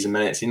pre-season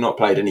minutes, he'd not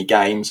played any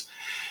games.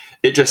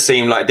 It just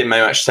seemed like it didn't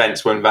make much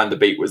sense when Van der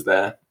Beek was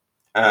there.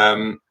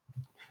 I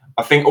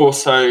think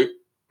also,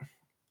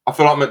 I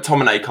feel like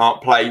McTominay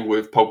can't play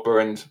with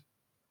Pogba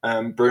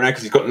and Bruno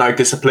because he's got no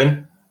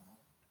discipline.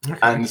 Okay.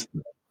 And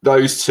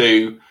those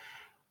two,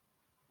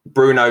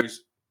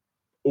 Bruno's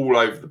all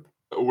over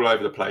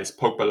the place.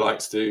 Pogba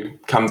likes to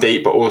come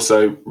deep, but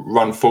also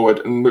run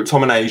forward. And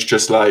McTominay is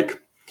just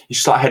like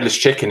headless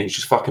chicken. He's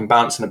just fucking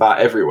bouncing about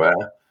everywhere.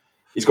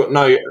 He's got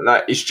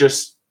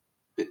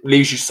it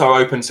leaves you so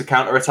open to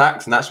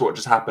counter-attacks, and that's what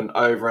just happened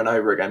over and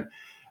over again.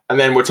 And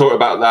then we're talking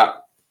about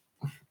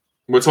that.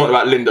 We're talking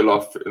about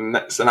Lindelof, and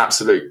that's an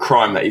absolute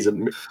crime that he's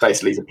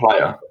a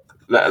player,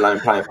 let alone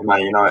playing for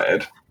Man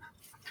United.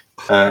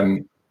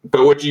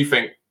 But what do you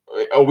think?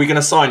 Are we going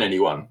to sign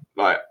anyone?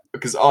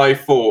 Because I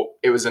thought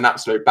it was an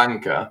absolute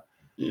banker,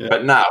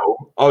 but now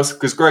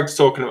because Greg's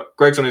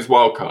on his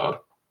wild card.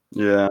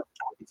 Yeah,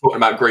 talking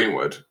about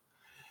Greenwood,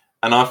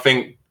 and I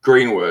think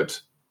Greenwood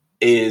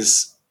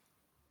is.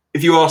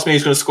 If you ask me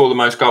who's going to score the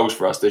most goals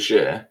for us this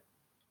year,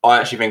 I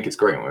actually think it's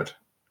Greenwood.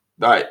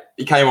 Like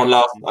he came on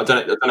last. I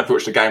don't know if you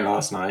watched the game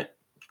last night.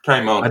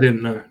 Came on. I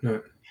didn't know.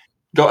 No.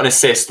 Got an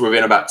assist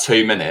within about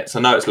 2 minutes. I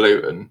know it's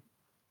Luton,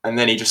 and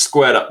then he just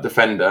squared up the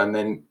defender, and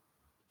then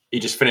he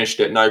just finished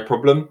it no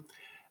problem.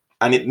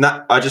 And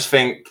I just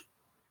think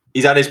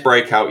he's had his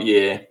breakout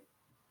year,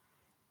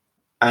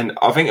 and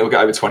I think he'll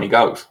get over 20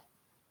 goals.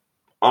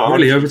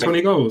 Really, over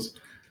 20 goals?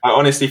 I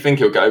honestly think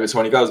he'll get over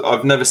 20 goals.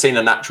 I've never seen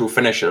a natural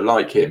finisher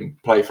like him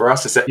play for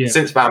us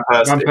since Van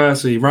Persie. Van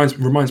Persie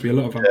reminds me a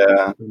lot of Van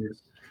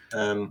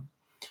Persie.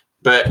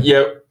 But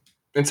yeah,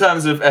 in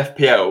terms of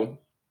FPL,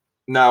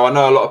 now I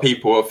know a lot of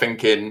people are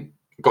thinking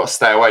got to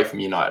stay away from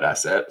United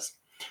assets.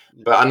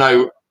 But I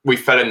know we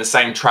fell in the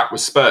same trap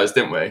with Spurs,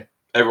 didn't we?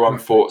 Everyone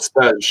thought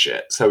Spurs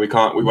shit, so we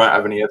won't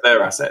have any of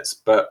their assets.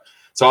 But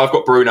so I've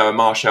got Bruno and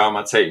Martial on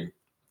my team.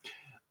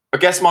 I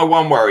guess my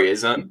one worry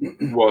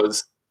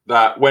was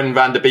that when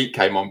Van der Beek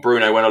came on,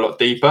 Bruno went a lot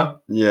deeper.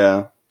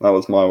 Yeah, that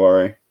was my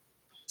worry.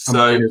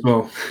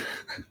 So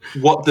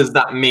what does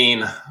that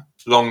mean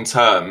long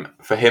term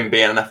for him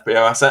being an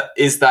FPL asset?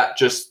 Is that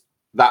just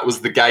that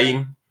was the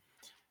game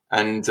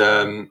and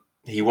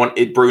he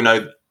wanted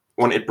Bruno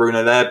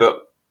there,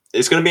 but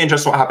it's going to be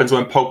interesting what happens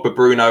when Pogba,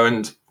 Bruno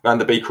and Van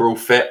der Beek are all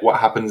fit. What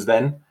happens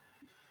then?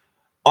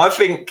 I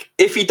think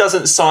if he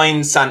doesn't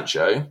sign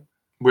Sancho,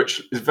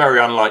 which is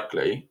very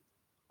unlikely,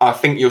 I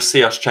think you'll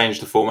see us change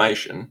the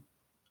formation.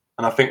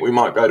 And I think we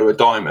might go to a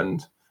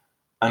diamond.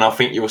 And I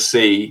think you'll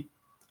see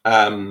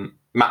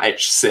Matic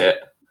sit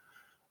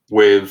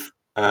with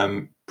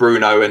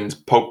Bruno and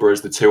Pogba as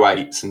the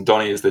 2/8s and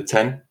Donny as the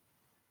 10.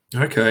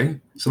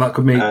 Okay. So that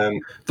could make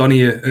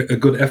Donny a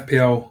good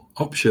FPL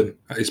option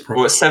at his price.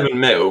 Well, it's $7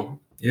 million.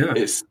 Yeah.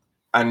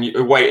 And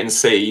you wait and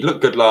see. He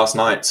looked good last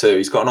night too.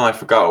 He's got an eye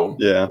for goal.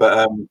 Yeah.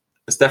 But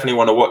it's definitely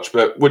one to watch.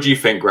 But what do you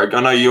think, Greg?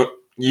 I know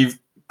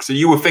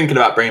you were thinking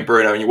about bringing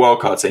Bruno in your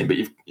wildcard team, but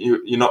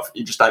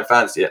you just don't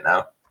fancy it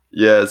now.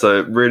 Yeah, so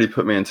it really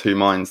put me in two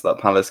minds, that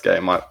Palace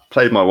game. I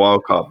played my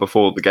wildcard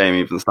before the game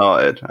even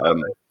started,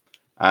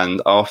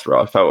 and after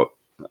I felt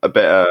a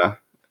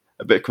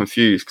bit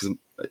confused because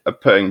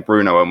putting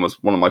Bruno in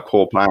was one of my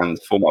core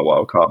plans for my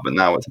wildcard, but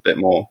now it's a bit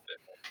more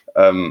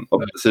of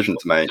a decision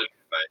to make.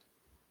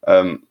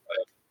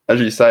 As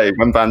you say,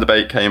 when Van de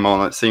Beek came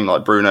on, it seemed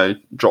like Bruno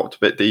dropped a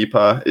bit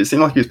deeper. It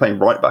seemed like he was playing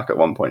right back at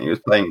one point. He was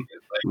playing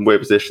in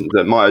weird positions.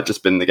 It might have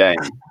just been the game.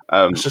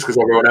 It's just because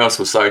everyone else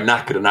was so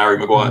knackered and Harry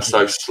Maguire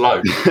so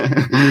slow.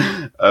 So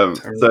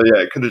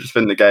yeah, it could have just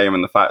been the game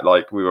and the fact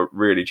like we were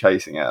really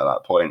chasing it at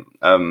that point.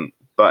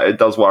 But it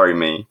does worry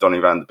me, Donny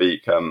Van de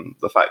Beek,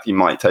 the fact he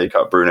might take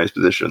up Bruno's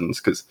positions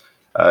because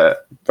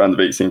Van de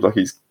Beek seems like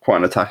he's quite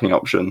an attacking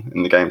option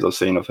in the games I've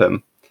seen of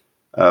him.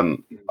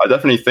 I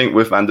definitely think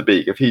with Van de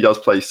Beek, if he does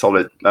play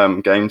solid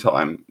game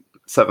time,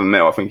 7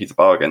 mil, I think he's a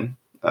bargain.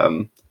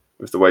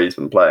 With the way he's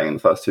been playing in the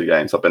first 2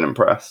 games, I've been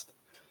impressed.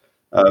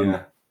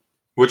 What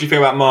do you think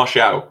about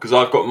Martial? Because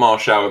I've got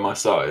Martial in my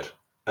side.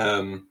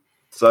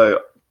 So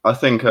I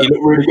think he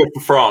looked really good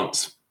for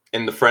France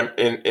in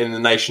the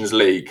Nations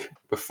League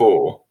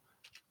before.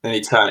 Then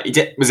he turned.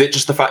 Was it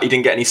just the fact he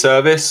didn't get any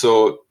service,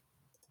 or?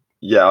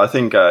 Yeah, I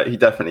think he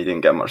definitely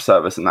didn't get much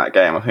service in that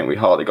game. I think we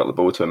hardly got the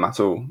ball to him at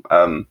all.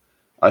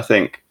 I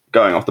think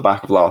going off the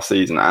back of last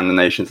season and the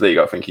Nations League,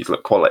 I think he's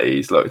looked quality.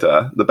 He's looked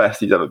the best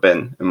he's ever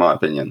been, in my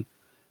opinion.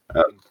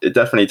 It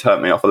definitely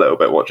turned me off a little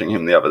bit watching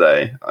him the other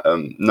day.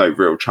 No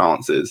real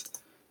chances.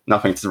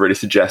 Nothing to really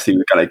suggest he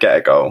was going to get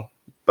a goal.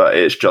 But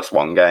it's just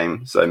one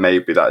game. So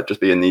maybe that'd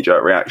just be a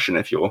knee-jerk reaction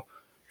if you're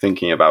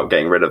thinking about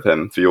getting rid of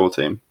him for your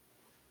team.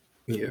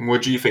 Yeah.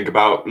 What do you think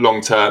about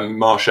long-term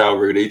Martial,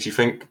 Rudy? Do you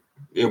think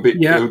he'll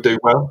do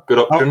well? Good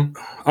option?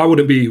 I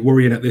wouldn't be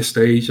worrying at this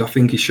stage. I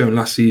think he's shown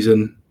last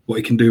season what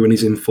he can do when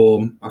he's in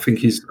form. I think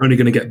he's only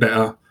going to get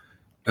better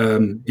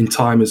in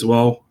time as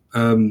well.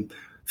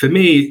 For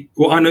me,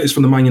 what I noticed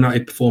from the Man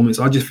United performance,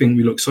 I just think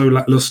we look so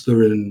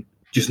lacklustre and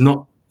just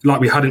not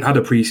like we hadn't had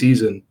a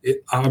pre-season.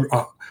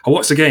 I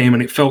watched the game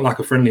and it felt like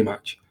a friendly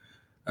match.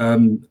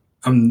 And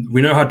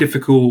we know how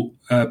difficult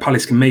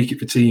Palace can make it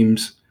for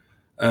teams.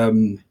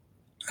 And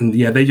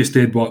yeah, they just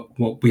did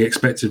what we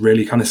expected,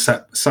 really, kind of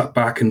sat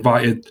back,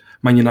 invited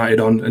Man United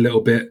on a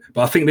little bit.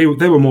 But I think they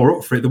were more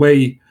up for it. The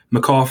way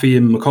McCarthy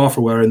and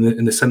MacArthur were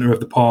in the centre of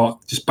the park,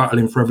 just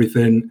battling for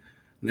everything.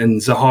 And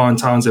Zaha and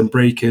Townsend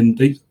breaking.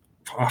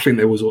 I think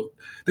they was all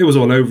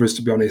over us,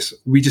 to be honest.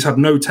 We just had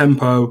no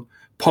tempo.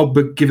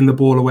 Pogba giving the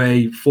ball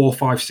away 4,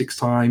 5, 6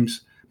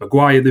 times.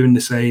 Maguire doing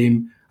the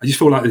same. I just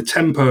feel like the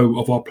tempo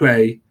of our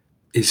play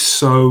is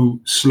so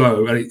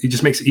slow, and it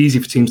just makes it easy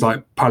for teams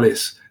like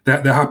Palace.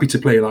 They're happy to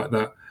play like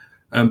that.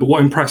 But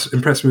what impressed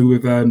me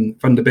with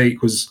Van de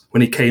Beek was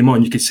when he came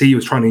on, you could see he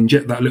was trying to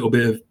inject that little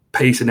bit of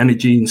pace and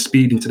energy and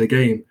speed into the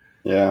game.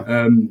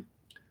 Yeah.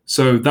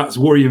 So that's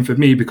worrying for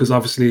me because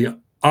obviously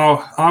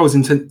I was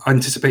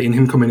anticipating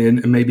him coming in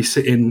and maybe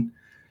sitting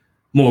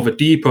more of a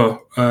deeper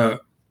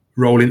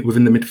role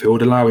within the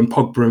midfield, allowing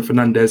Pogba and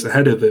Fernandes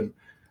ahead of him,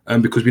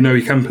 because we know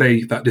he can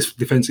play that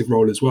defensive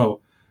role as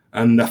well.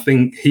 And I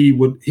think he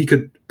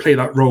could play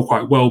that role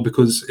quite well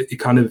because it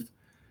kind of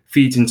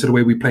feeds into the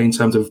way we play in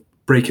terms of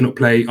breaking up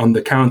play on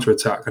the counter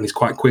attack, and he's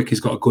quite quick. He's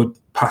got a good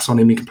pass on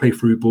him. He can play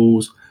through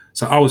balls.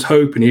 So I was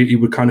hoping he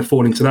would kind of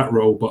fall into that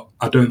role, but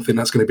I don't think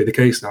that's going to be the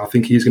case now. I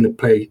think he's going to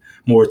play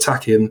more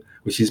attacking,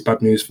 which is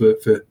bad news for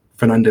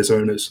Fernandes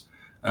owners.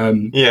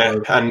 And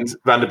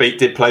Van de Beek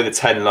did play the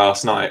 10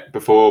 last night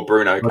before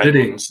Bruno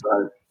came on.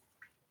 So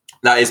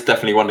that is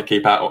definitely one to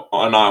keep an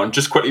eye on.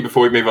 Just quickly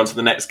before we move on to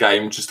the next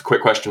game, just a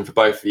quick question for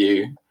both of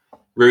you.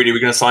 Rudy,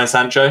 we're going to sign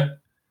Sancho?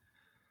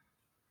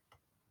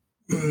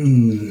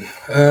 No.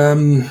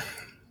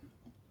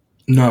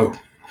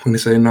 I'm going to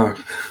say no.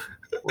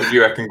 What do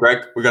you reckon, Greg?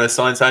 We're going to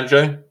sign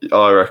Sancho?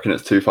 I reckon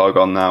it's too far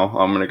gone now.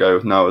 I'm going to go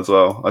with no as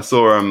well. I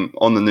saw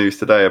on the news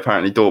today,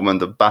 apparently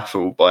Dortmund are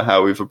baffled by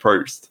how we've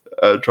approached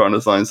trying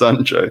to sign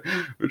Sancho,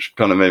 which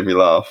kind of made me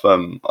laugh.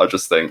 I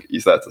just think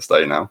he's there to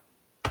stay now.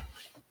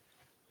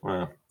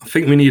 Wow. I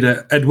think we need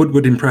an Ed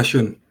Woodward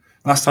impression.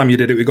 Last time you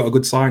did it, we got a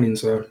good signing,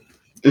 so...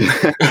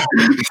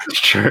 It's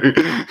true.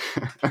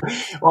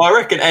 Well, I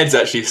reckon Ed's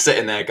actually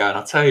sitting there going,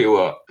 I'll tell you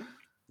what,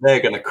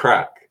 they're going to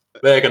crack.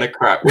 They're going to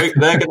crack.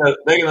 They're going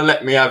to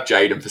let me have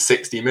Jadon for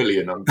 60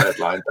 million on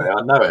deadline day.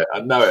 I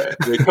know it.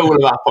 We call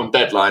him up on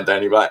deadline day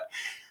and he'll be like,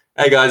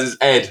 hey guys, it's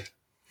Ed.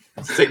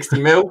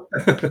 60 mil?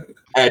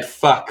 Ed,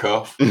 fuck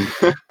off.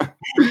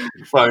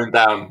 Phone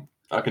down.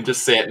 I can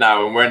just see it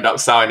now and we'll end up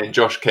signing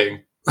Josh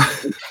King.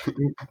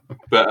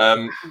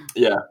 But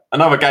yeah,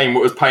 another game that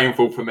was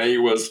painful for me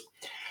was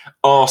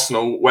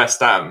Arsenal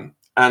West Ham.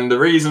 And the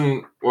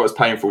reason what was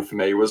painful for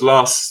me was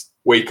last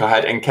week I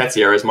had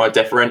Nketiah as my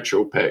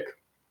differential pick.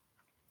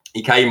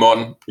 He came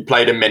on, he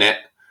played a minute,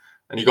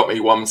 and he got me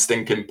one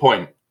stinking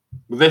point.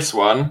 With this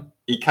one,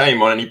 he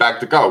came on and he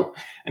bagged a goal,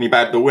 and he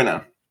bagged the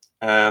winner.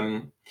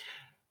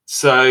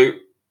 So,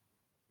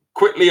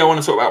 quickly, I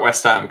want to talk about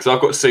West Ham, because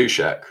I've got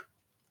Souček,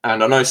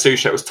 and I know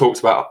Souček was talked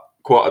about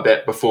quite a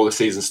bit before the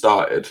season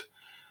started.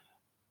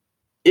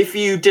 If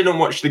you didn't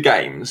watch the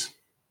games,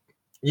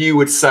 you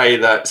would say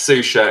that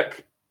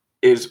Souček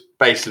is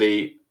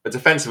basically a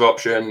defensive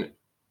option,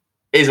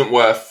 isn't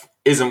worth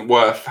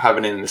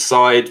having in the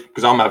side,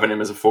 because I'm having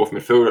him as a fourth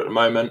midfielder at the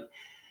moment.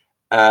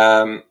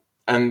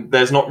 And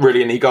there's not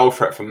really any goal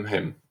threat from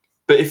him.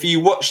 But if you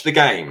watch the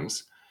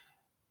games,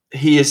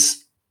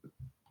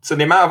 so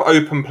the amount of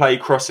open play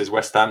crosses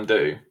West Ham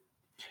do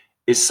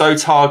is so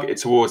targeted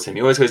towards him.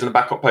 He always goes on the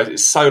back post.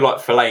 It's so like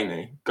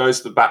Fellaini,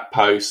 goes to the back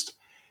post.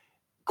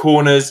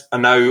 Corners, I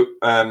know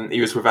he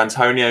was with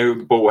Antonio,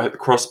 the ball hit the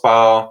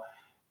crossbar.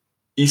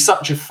 He's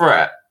such a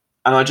threat.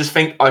 And I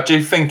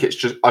think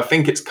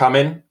it's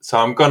coming. So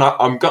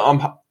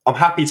I'm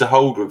happy to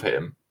hold with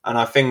him. And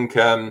I think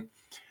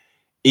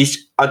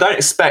I don't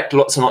expect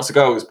lots and lots of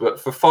goals, but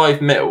for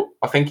 5 mil,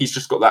 I think he's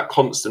just got that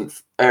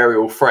constant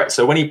aerial threat.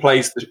 So when he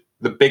plays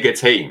the bigger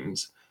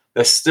teams,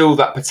 there's still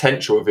that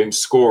potential of him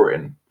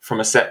scoring from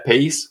a set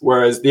piece.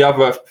 Whereas the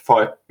other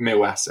 5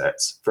 mil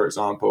assets, for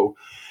example,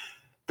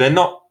 they're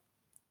not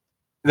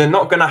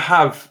going to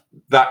have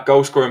that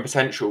goal scoring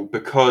potential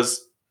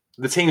because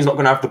the team's not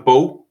going to have the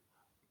ball.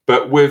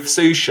 But with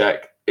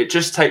Souček, it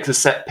just takes a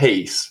set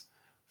piece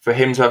for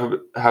him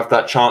to have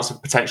that chance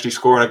of potentially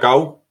scoring a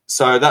goal.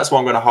 So that's what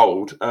I'm going to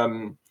hold.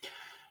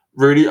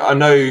 Really, I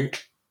know.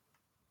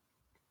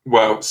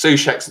 Well,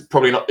 Souček's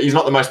probably not. He's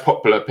not the most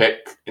popular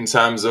pick in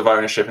terms of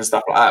ownership and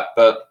stuff like that.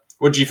 But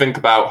what do you think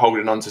about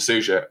holding on to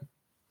Souček?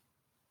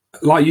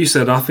 Like you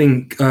said, I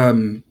think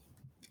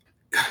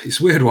it's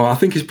a weird one. I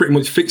think it's pretty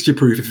much fixture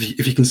proof,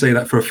 if you can say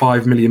that, for a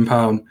 £5 million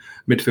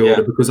midfielder.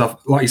 Yeah. Because,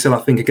 like you said, I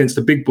think against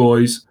the big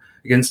boys,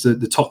 against the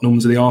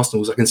Tottenhams and the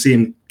Arsenals, I can see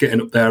him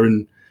getting up there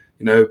and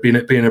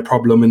being a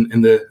problem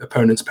in the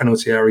opponent's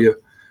penalty area,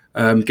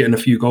 getting a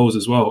few goals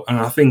as well. And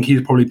I think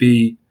he'd probably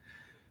be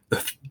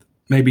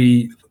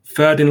maybe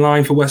third in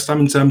line for West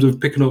Ham in terms of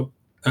picking up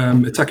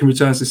attacking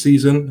returns this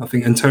season. I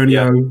think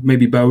Antonio,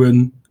 maybe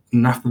Bowen,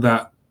 and after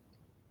that,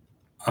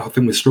 I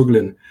think we're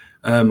struggling.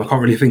 I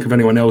can't really think of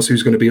anyone else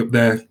who's going to be up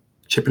there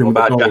chipping in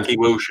with the goals. Jackie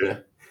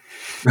Wilshere?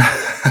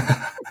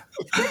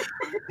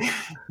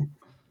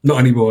 Not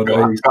anymore.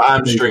 Got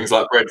hamstrings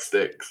like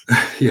breadsticks.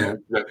 Yeah,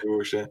 Jackie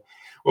Wilshere.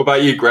 What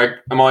about you, Greg?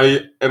 Am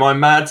I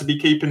mad to be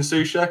keeping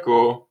Souček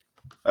or?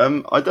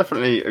 I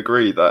definitely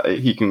agree that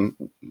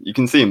you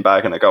can see him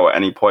bagging a goal at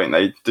any point.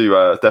 They do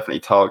definitely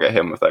target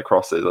him with their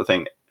crosses. I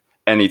think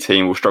any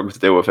team will struggle to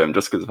deal with him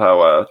just because of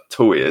how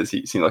tall he is.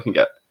 He seems like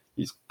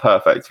he's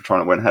perfect for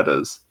trying to win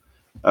headers.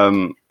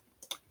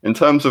 In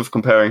terms of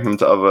comparing him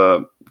to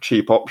other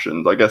cheap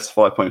options, I guess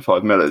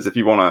 5.5 mil is, if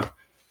you want to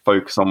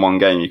focus on one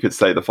game, you could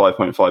say the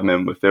 5.5 mil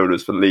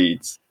midfielders for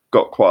Leeds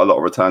got quite a lot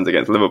of returns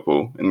against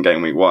Liverpool in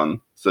game week 1.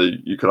 So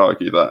you could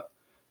argue that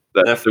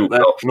they're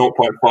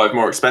 0.5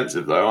 more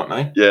expensive though, aren't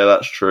they? Yeah,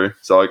 that's true.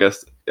 So I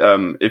guess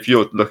if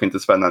you're looking to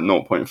spend that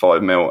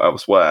 0.5 mil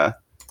elsewhere,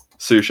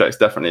 Souček's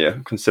definitely a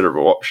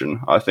considerable option.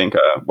 I think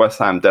West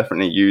Ham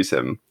definitely use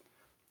him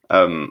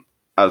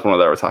as one of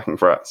their attacking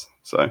threats.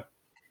 So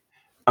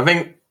I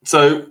think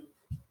so.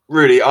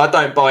 Really, I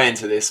don't buy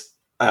into this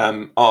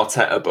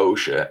Arteta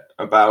bullshit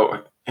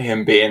about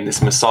him being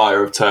this messiah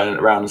of turning it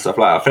around and stuff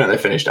like that. I think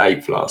they finished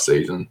 8th last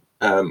season,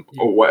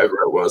 or whatever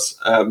it was.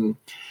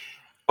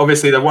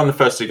 Obviously, they won the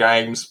first 2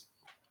 games.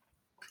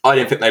 I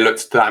didn't think they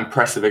looked that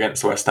impressive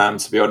against West Ham,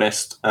 to be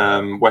honest.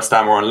 West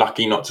Ham were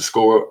unlucky not to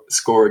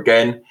score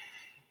again.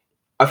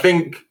 I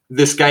think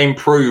this game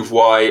proved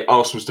why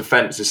Arsenal's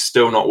defence is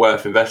still not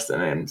worth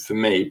investing in for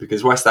me,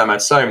 because West Ham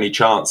had so many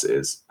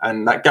chances,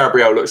 and that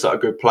Gabriel looks like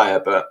a good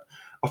player, but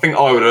I think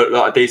I would look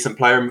like a decent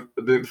player in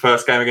the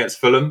first game against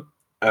Fulham.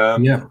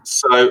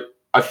 So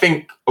I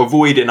think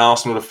avoiding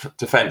Arsenal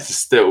defence is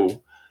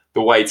still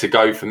the way to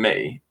go for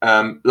me.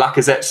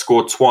 Lacazette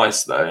scored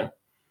twice though,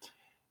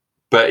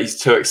 but he's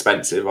too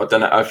expensive. I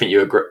don't know. I think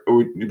you agree.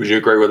 Would you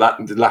agree with that?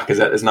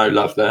 Lacazette, there's no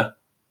love there.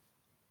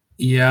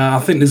 Yeah, I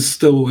think there's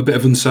still a bit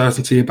of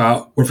uncertainty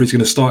about whether he's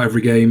going to start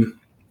every game,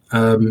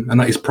 and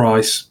that is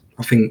price.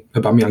 I think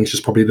Aubameyang is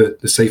just probably the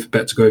safer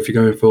bet to go if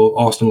you're going for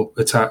Arsenal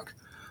attack.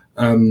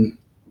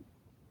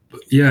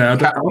 Yeah,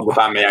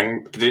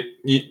 Aubameyang.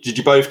 Did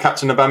you both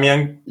captain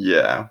Aubameyang?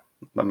 Yeah,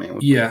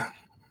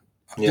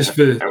 Just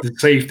for the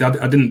safety,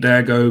 I didn't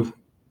dare go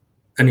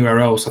anywhere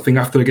else. I think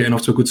after getting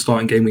off to a good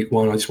start in game week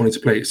 1, I just wanted to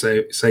play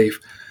it safe.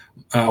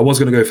 I was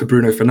going to go for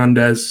Bruno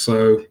Fernandes,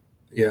 so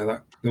yeah,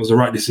 that was the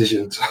right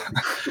decision.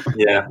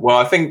 Yeah, well,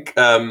 I think.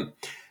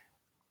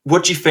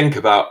 What do you think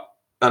about?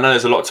 I know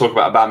there's a lot of talk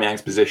about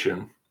Aubameyang's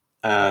position.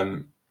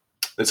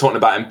 They're talking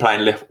about him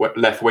playing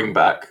left wing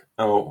back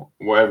or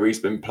wherever he's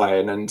been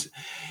playing. And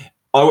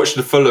I watched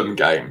the Fulham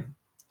game,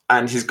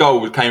 and his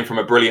goal came from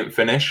a brilliant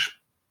finish.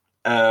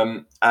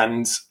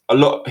 And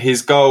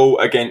his goal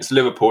against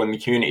Liverpool in the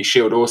Community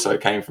Shield also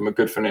came from a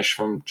good finish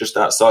from just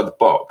outside the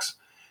box.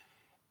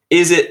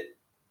 Is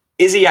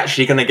he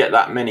actually going to get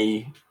that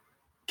many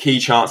key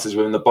chances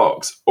within the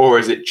box, or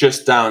is it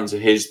just down to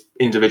his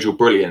individual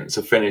brilliance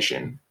of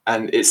finishing?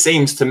 And it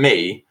seems to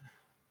me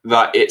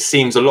that it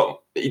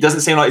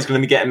doesn't seem like he's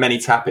going to be getting many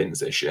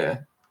tap-ins this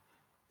year.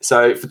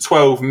 So for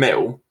 12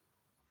 mil,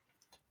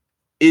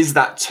 is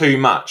that too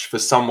much for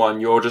someone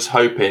you're just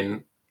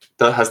hoping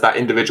that has that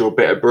individual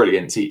bit of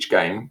brilliance each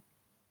game,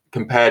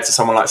 compared to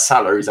someone like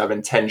Salah who's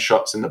having 10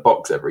 shots in the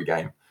box every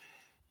game?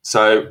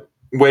 So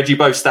where do you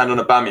both stand on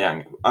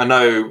Aubameyang? I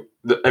know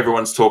that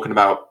everyone's talking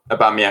about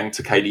Aubameyang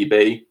to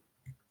KDB,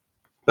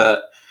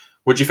 but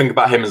what do you think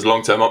about him as a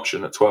long-term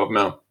option at 12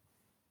 mil?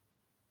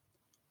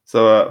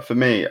 So for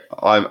me,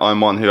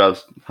 I'm one who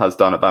has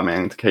done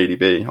Aubameyang to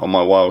KDB on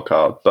my wild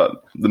card,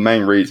 but the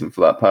main reason for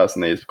that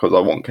personally is because I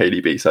want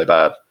KDB so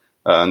bad,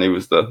 and he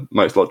was the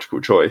most logical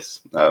choice.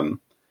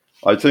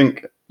 I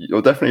think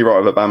you're definitely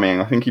right with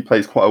Aubameyang. I think he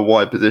plays quite a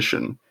wide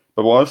position,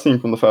 but what I've seen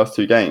from the first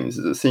two games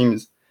is it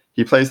seems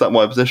he plays that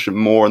wide position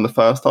more in the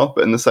first half,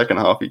 but in the second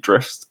half he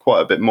drifts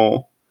quite a bit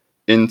more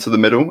into the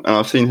middle, and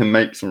I've seen him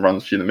make some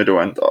runs through the middle.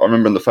 And I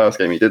remember in the first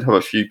game he did have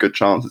a few good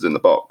chances in the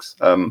box.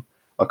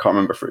 I can't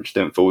remember if it just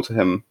didn't fall to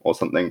him or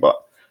something,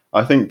 but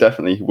I think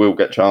definitely he will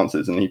get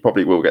chances, and he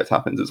probably will get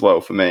tap-ins as well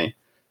for me.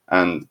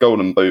 And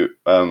Golden Boot,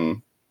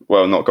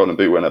 well, not Golden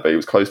Boot winner, but he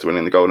was close to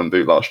winning the Golden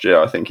Boot last year.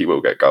 I think he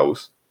will get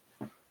goals.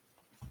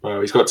 Well,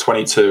 he's got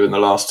 22 in the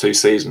last 2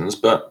 seasons,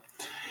 but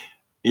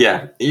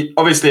yeah,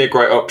 obviously a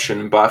great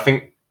option. But I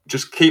think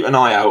just keep an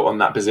eye out on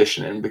that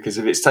positioning, because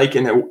if it's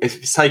taking a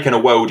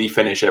worldy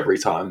finish every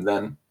time,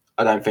 then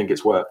I don't think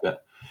it's worth it.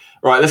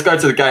 Right, let's go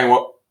to the game.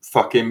 What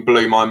fucking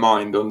blew my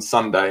mind on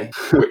Sunday,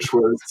 which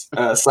was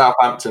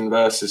Southampton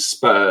versus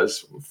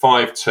Spurs,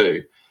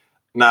 5-2.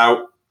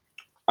 Now,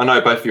 I know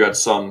both of you had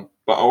Son,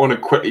 but I want to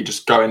quickly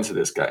just go into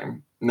this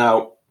game.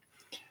 Now,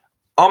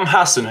 I'm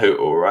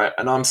Hasenhüttl, right?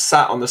 And I'm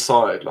sat on the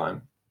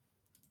sideline.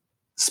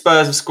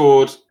 Spurs have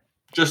scored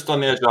just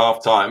on the edge of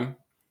half-time.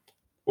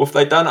 What have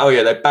they done? Oh,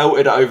 yeah, they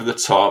belted it over the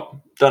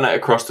top, done it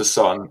across to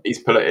Son. He's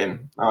put it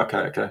in.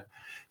 Okay.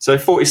 So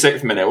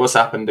 46th minute, what's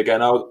happened again?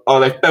 Oh,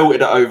 they've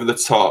belted it over the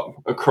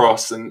top,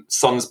 across, and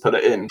Son's put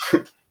it in.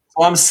 So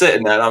I'm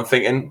sitting there and I'm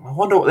thinking, I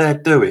wonder what they're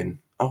doing.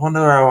 I wonder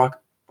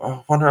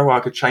how I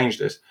could change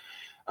this.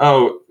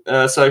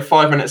 So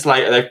 5 minutes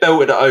later, they've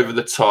belted it over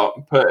the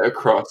top, put it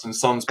across, and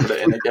Son's put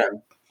it in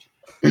again.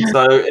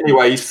 So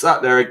anyway, he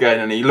sat there again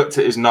and he looked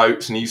at his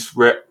notes and he's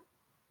ripped.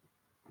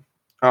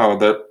 Oh,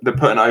 they're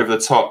putting it over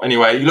the top.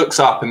 Anyway, he looks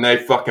up and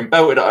they've fucking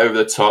belted it over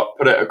the top,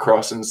 put it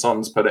across, and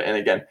Son's put it in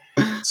again.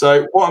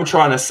 So what I'm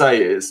trying to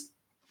say is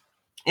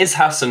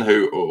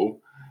Hasenhüttl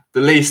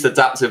the least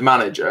adaptive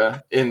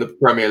manager in the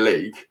Premier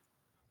League?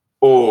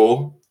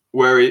 Or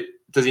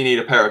does he need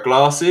a pair of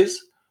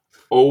glasses?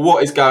 Or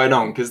what is going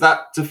on? Because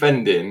that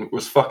defending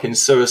was fucking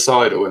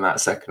suicidal in that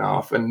second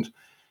half. And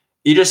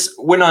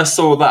when I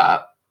saw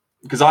that,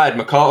 because I had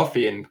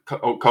McCarthy and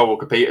Kyle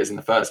Walker-Peters in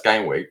the first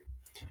game week,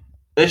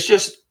 there's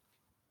just,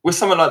 with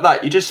someone like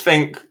that, you just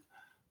think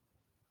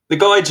the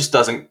guy just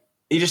don't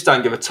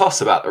give a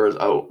toss about the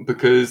result,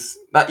 because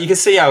that you can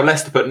see how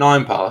Leicester put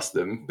 9 past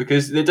them,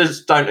 because they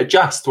just don't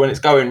adjust when it's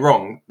going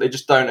wrong. They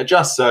just don't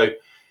adjust. So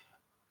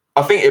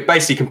I think it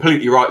basically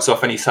completely writes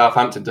off any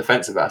Southampton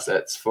defensive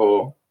assets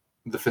for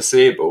the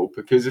foreseeable,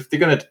 because if they're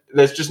going to,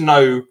 there's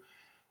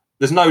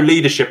no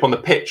leadership on the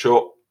pitch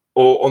or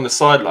on the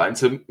sideline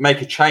to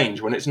make a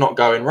change when it's not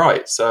going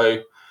right.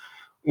 So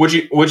what do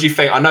you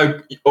think? I know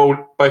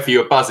both of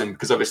you are buzzing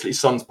because obviously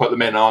Son's put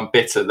them in and I'm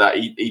bitter that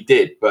he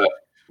did, but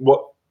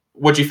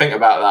what do you think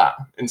about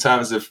that in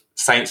terms of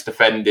Saints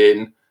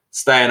defending,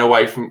 staying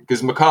away from,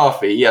 because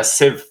McCarthy, he has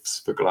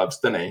sieves for gloves,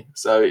 doesn't he?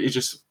 So he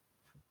just,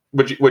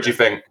 what do you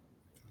think?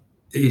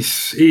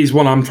 He's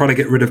one I'm trying to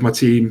get rid of my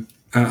team,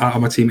 out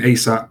of my team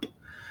ASAP.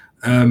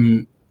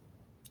 The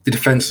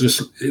defence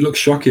it looks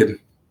shocking.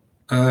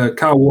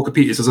 Kyle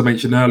Walker-Peters, as I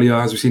mentioned earlier,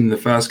 as we've seen in the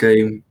first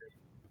game,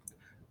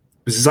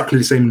 was exactly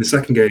the same in the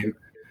second game.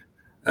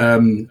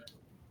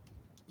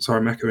 Sorry,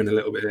 I'm echoing a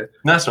little bit here.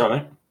 That's all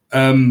right.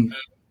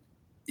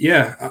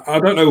 Yeah, I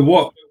don't know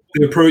what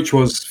the approach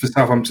was for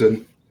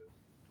Southampton.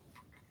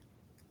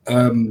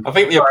 I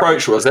think the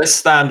approach was, let's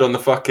stand on the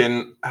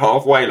fucking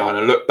halfway line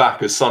and look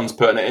back as Son's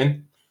putting it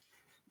in.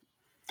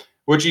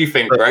 What do you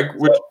think, Greg,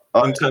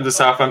 in terms of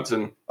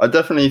Southampton? I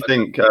definitely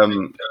think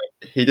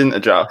he didn't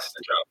adjust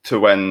to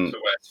when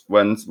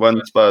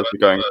Spurs were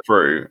going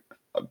through,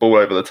 ball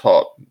over the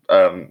top.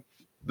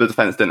 The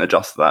defence didn't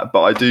adjust to that.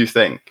 But I do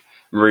think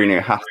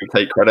Mourinho has to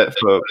take credit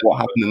for what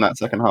happened in that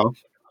second half.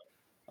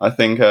 I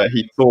think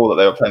he saw that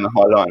they were playing the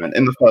high line. And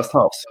in the first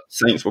half,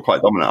 Saints were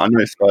quite dominant. I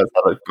know Spurs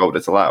had a goal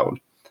disallowed.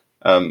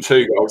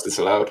 2 goals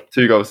disallowed.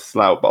 2 goals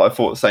disallowed, but I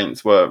thought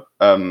Saints were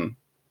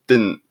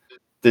didn't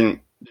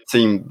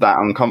seem that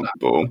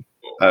uncomfortable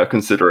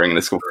considering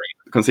they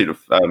conceded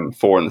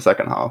 4 in the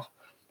second half.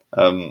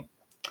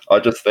 I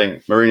just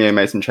think Mourinho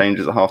made some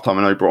changes at halftime.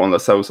 I know he brought on Lo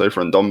Celso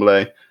for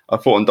Ndombele. I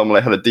thought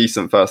Ndombele had a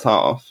decent first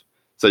half,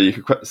 so you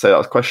could say that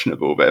was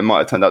questionable, but it might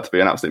have turned out to be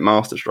an absolute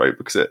masterstroke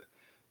because it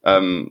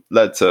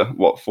led to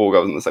 4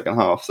 goals in the second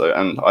half. So,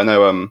 and I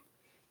know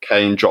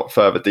Kane dropped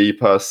further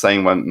deeper.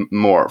 Sane went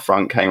more up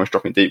front. Kane was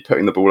dropping deep,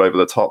 putting the ball over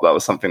the top. That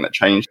was something that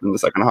changed in the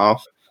second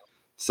half.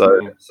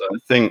 So I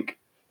think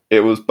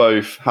it was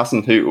both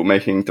Hasenhüttl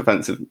making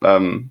defensive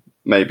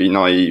maybe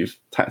naive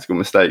tactical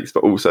mistakes,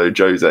 but also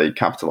Jose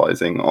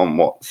capitalising on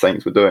what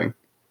Saints were doing.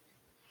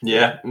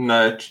 Yeah,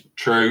 no,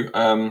 true.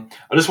 I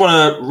just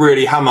want to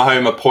really hammer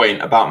home a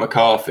point about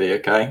McCarthy,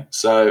 okay?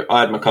 So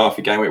I had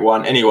McCarthy game week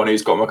 1. Anyone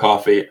who's got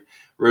McCarthy,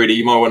 Rudy,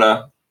 you might want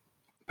to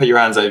put your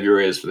hands over your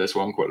ears for this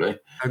one quickly.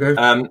 Okay.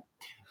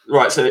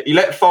 Right, so he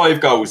let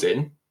 5 goals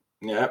in.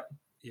 Yeah.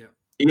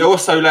 He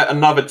also let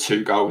another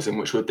 2 goals in,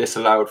 which were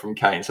disallowed from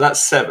Kane. So that's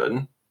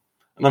 7.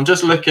 And I'm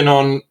just looking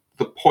on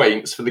the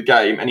points for the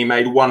game, and he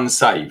made 1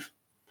 save.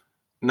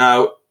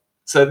 Now,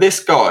 so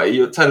this guy,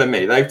 you're telling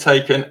me they've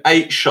taken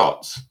 8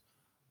 shots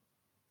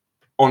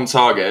on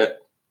target,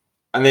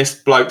 and this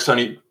bloke's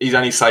he's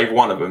only saved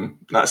 1 of them.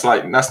 That's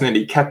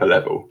nearly Kepa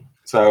level.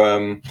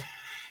 So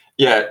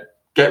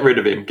get rid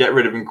of him. Get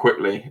rid of him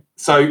quickly.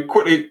 So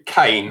quickly,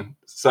 Kane.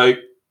 So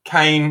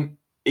Kane,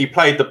 he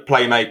played the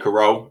playmaker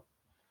role,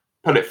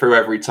 put it through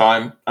every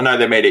time. I know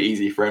they made it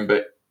easy for him,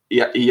 but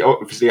he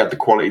obviously had the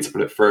quality to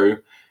put it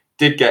through.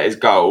 Did get his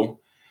goal.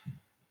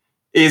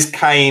 Is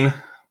Kane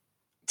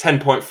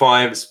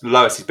 10.5? It's the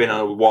lowest he's been in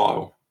a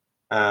while.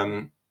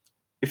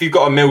 If you've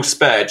got a mil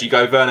spare, do you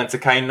go Werner to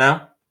Kane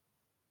now?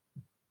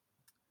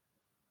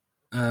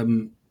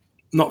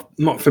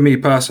 Not for me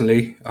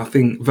personally. I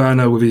think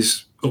Werner with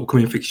his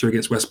upcoming fixture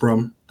against West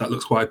Brom, that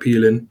looks quite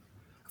appealing.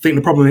 I think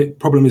the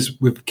problem is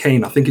with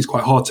Kane. I think it's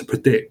quite hard to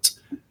predict.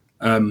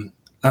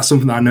 That's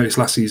something that I noticed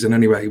last season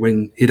anyway.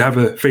 When he'd have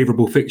a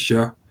favourable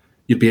fixture,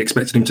 you'd be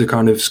expecting him to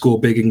kind of score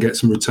big and get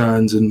some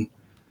returns, and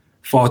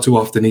far too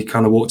often he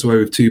kind of walked away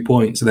with 2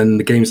 points. And then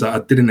the games that I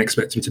didn't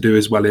expect him to do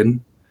as well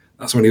in,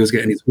 that's when he was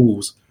getting his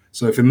hauls.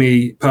 So for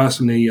me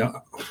personally,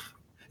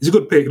 he's a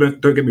good pick.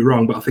 Don't get me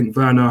wrong, but I think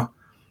Werner,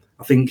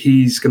 I think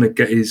he's going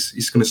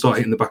to start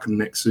hitting the back of the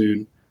neck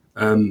soon.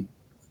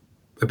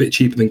 A bit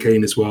cheaper than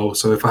Kane as well.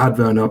 So if I had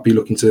Werner, I'd be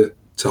looking to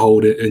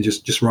hold it and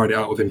just ride it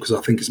out with him, because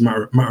I think it's a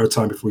matter of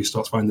time before he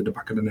starts finding the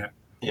back of the net.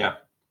 Yeah.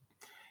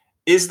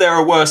 Is there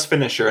a worse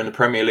finisher in the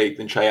Premier League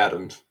than Che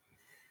Adams?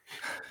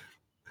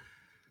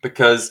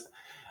 Because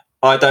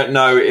I don't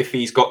know if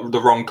he's got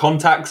the wrong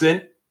contacts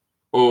in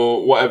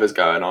or whatever's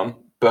going on,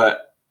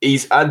 but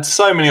he's had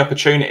so many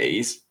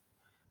opportunities,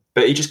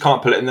 but he just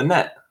can't put it in the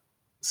net.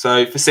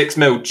 So for 6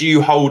 mil, do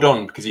you hold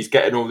on because he's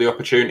getting all the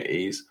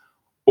opportunities,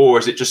 or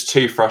is it just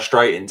too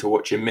frustrating to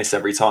watch him miss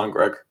every time,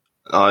 Greg?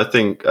 I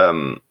think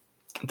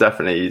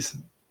definitely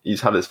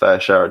he's had his fair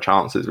share of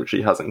chances, which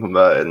he hasn't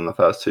converted in the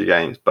first 2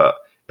 games. But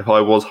if I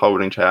was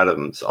holding Che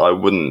Adams, I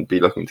wouldn't be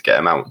looking to get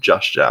him out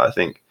just yet. I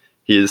think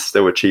he is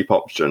still a cheap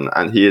option,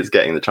 and he is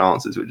getting the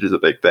chances, which is a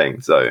big thing.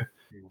 So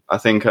I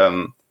think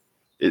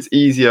it's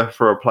easier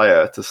for a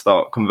player to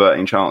start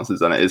converting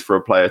chances than it is for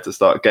a player to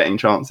start getting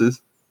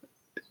chances,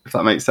 if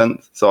that makes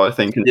sense. So I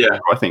think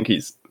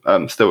he's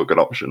still a good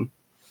option.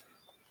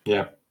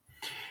 Yeah.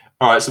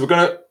 All right, so we're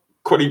going to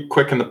quickly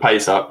quicken the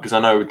pace up, because I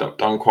know we've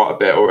done quite a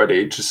bit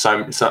already, just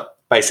so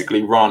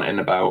basically ranting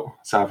about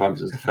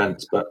Southampton's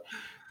defence. But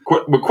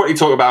we'll quickly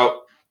talk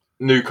about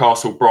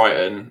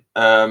Newcastle-Brighton.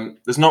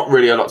 There's not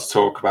really a lot to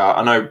talk about.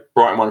 I know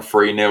Brighton won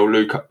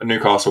 3-0.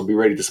 Newcastle will be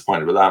really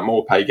disappointed with that.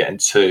 Morpay getting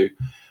 2.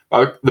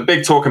 But the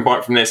big talking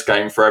point from this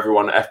game for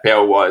everyone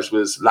FPL-wise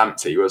was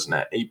Lamptey, wasn't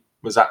it? He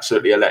was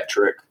absolutely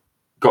electric.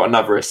 Got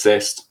another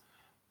assist,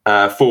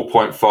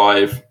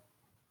 4.5.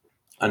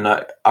 And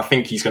I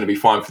think he's going to be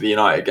fine for the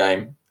United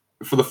game.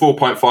 For the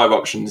 4.5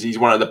 options, he's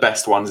one of the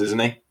best ones, isn't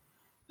he?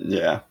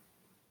 Yeah.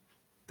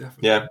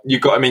 Definitely. Yeah. You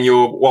got him in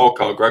your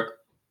wildcard, Greg?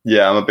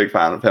 Yeah, I'm a big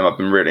fan of him. I've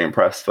been really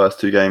impressed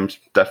first 2 games.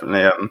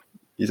 Definitely,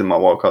 he's in my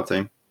wildcard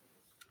team.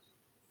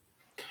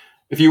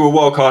 If you were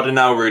wildcarding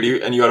now,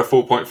 Rudy, and you had a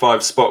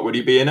 4.5 spot, would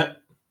he be in it?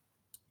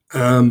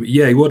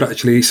 Yeah, he would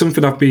actually.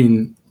 Something I've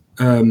been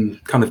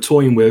kind of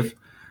toying with.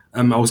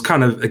 I was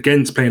kind of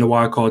against playing a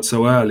wild card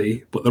so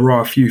early, but there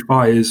are a few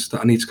fires that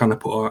I need to kind of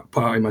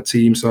put out in my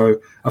team. So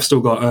I've still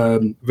got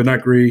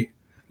Vinagre,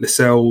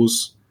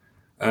 Lascelles,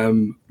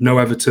 no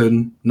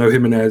Everton, no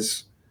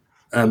Jimenez,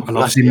 and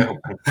obviously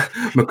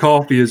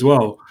McCarthy as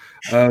well.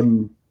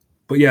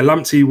 But yeah,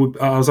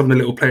 Lamptey, I was having a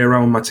little play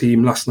around with my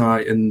team last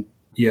night, and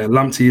yeah,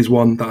 Lamptey is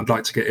one that I'd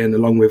like to get in,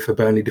 along with a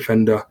Burnley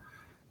defender.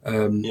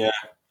 Yeah,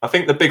 I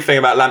think the big thing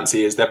about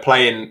Lamptey is they're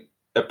playing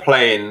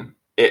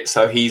it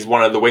so he's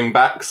one of the wing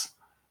backs,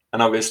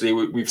 and obviously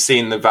we've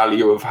seen the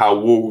value of how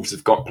Wolves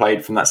have got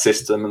played from that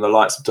system, and the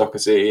likes of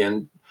Doherty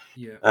and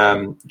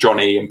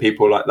Johnny and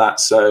people like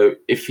that. So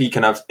if he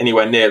can have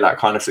anywhere near that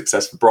kind of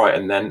success for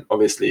Brighton, then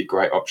obviously a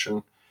great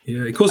option.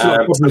 Yeah, it caused a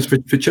lot of problems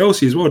for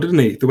Chelsea as well, didn't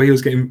he? The way he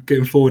was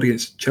getting forward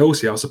against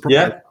Chelsea, I was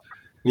surprised.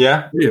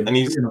 Yeah, and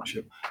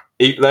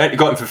they only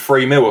got him for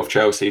 3 mil off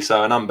Chelsea,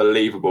 so an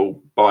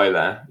unbelievable buy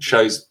there.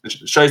 Shows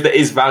there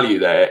is value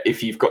there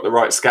if you've got the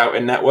right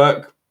scouting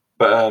network.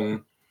 But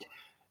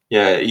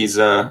he's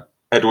Ed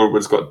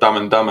Woodward's got Dumb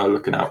and Dumber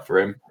looking out for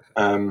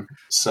him.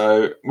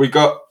 So we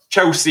got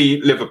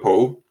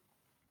Chelsea-Liverpool.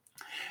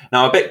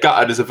 Now, a bit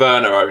gutted as a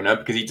Werner owner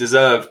because he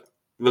deserved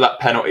that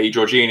penalty.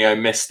 Jorginho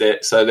missed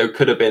it, so there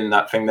could have been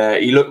that thing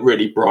there. He looked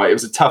really bright. It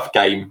was a tough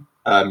game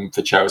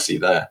for Chelsea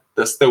there.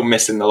 They're still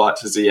missing the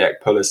likes of Ziyech,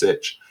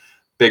 Pulisic.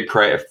 big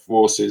creative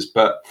forces.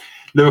 But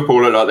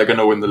Liverpool look like they're going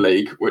to win the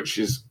league, which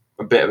is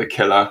a bit of a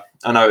killer.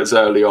 I know it's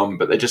early on,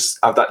 but they just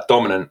have that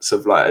dominance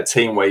of like a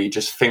team where you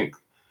just think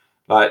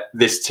like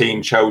this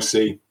team,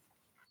 Chelsea,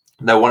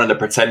 they're one of the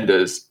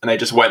pretenders, and they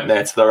just went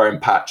there to their own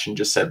patch and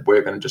just said,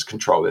 we're going to just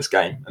control this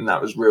game. And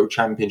that was real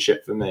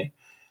championship for me.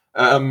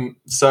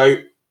 So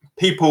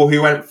people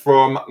who went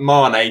from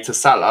Mane to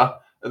Salah,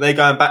 are they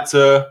going back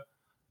to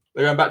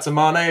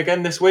Mane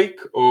again this week?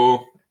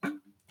 Or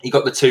he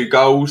got the 2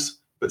 goals,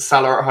 but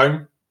Salah at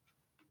home?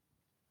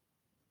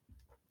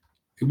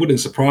 It wouldn't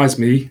surprise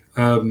me.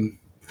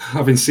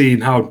 Having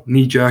seen how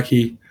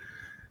knee-jerky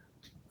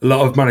a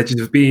lot of managers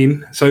have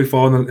been so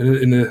far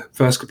in the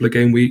first couple of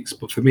game weeks.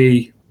 But for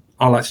me,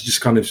 I like to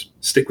just kind of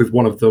stick with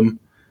one of them.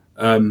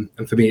 And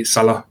for me, it's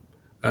Salah.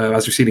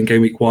 As we've seen in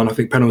game week 1, I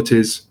think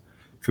penalties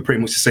for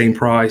pretty much the same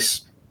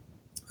price.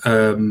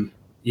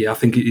 I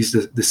think it is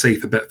the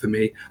safer bet for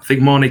me. I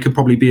think Mane could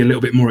probably be a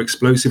little bit more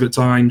explosive at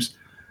times.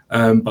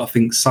 But I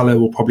think Salah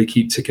will probably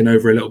keep ticking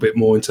over a little bit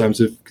more in terms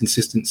of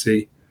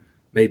consistency.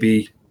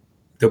 Maybe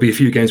there'll be a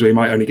few games where he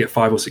might only get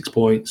 5 or 6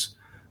 points.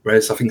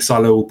 Whereas I think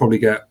Salah will probably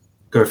go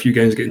a few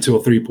games getting 2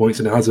 or 3 points,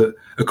 and it has a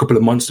couple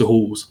of monster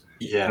hauls.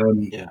 Yeah.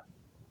 So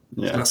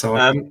that's how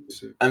I think.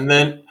 And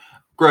then,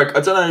 Greg, I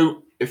don't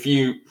know if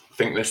you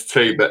think this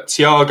too, but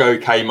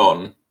Thiago came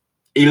on.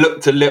 He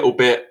looked a little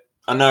bit,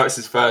 I know it's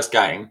his first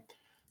game,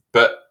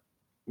 but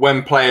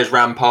when players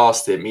ran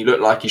past him, he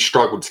looked like he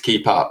struggled to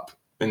keep up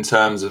in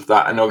terms of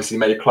that, and obviously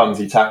made a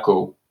clumsy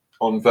tackle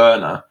on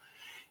Werner.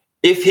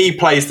 If he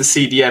plays the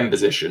CDM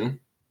position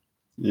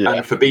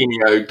and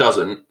Fabinho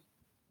doesn't,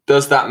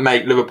 does that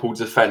make Liverpool's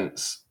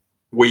defence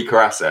weaker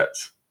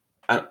assets?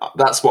 And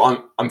that's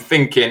what I'm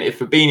thinking. If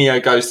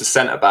Fabinho goes to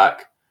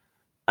centre-back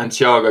and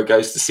Thiago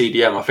goes to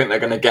CDM, I think they're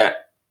going to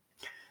get...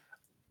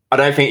 I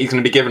don't think he's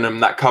going to be giving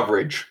them that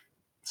coverage.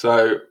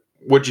 So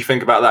what do you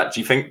think about that? Do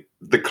you think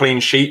the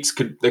clean sheets,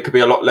 there could be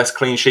a lot less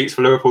clean sheets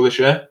for Liverpool this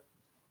year?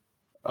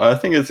 I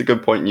think it's a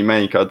good point you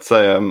make. I'd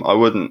say I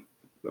wouldn't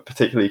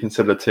particularly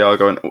consider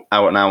Thiago an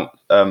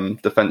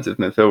out-and-out defensive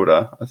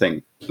midfielder. I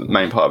think the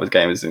main part of his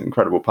game is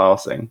incredible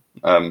passing.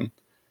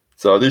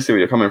 So I do see where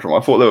you're coming from.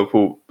 I thought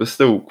Liverpool was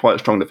still quite a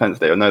strong defence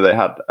there. I know they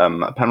had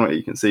a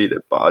penalty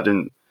conceded, but I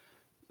didn't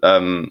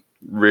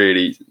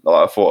really...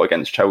 I thought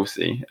against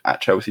Chelsea,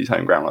 at Chelsea's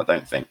home ground, I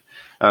don't think.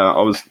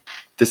 I was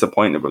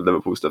disappointed with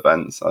Liverpool's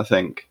defence. I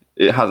think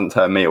it hasn't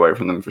turned me away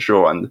from them for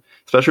sure. And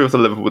especially with the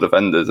Liverpool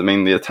defenders, I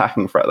mean, the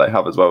attacking threat they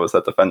have as well as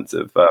their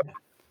defensive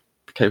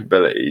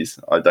capabilities,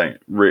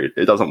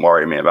 it doesn't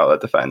worry me about their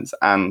defence.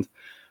 And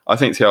I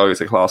think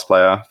Thiago's a class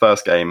player.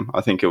 First game,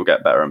 I think he'll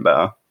get better and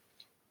better.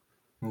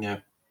 Yeah.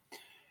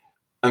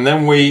 And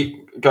then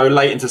we go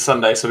late into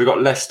Sunday, so we've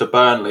got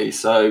Leicester-Burnley.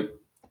 So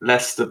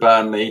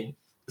Leicester-Burnley,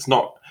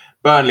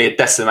 Burnley are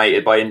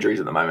decimated by injuries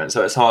at the moment,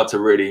 so it's hard to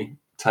really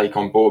take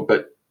on board.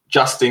 But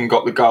Justin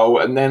got the goal,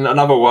 and then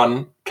another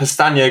one,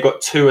 Castagna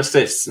got 2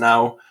 assists.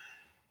 Now,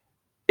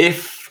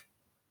 if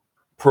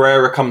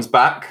Pereira comes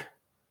back,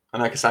 I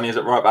know Castagna's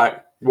at right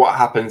back, what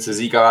happens? Does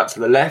he go out to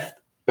the left?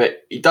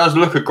 But he does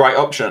look a great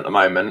option at the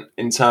moment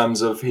in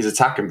terms of his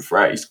attacking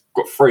threat. He's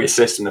got 3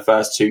 assists in the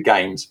first 2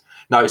 games.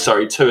 2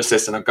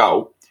 assists and a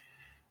goal.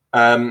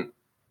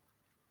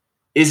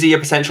 Is he a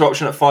potential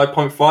option at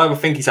 5.5? I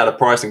think he's had a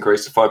price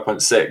increase to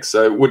 5.6.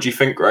 So what do you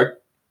think, Greg?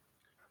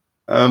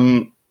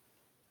 Who,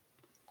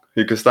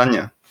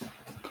 Castagna?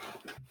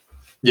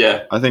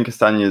 Yeah. I think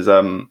Castagna's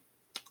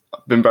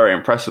been very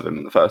impressed with him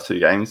in the first 2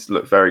 games.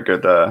 Looked very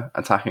good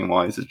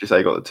attacking-wise. As you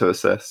say, got the 2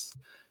 assists,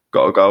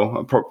 got a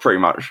goal. Pretty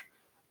much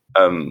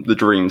the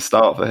dream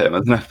start for him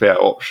as an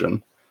FPL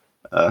option,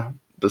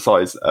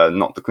 besides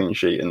not the clean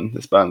sheet in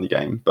this Burnley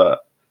game. But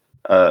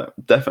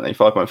definitely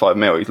 5.5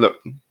 mil. He's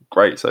looked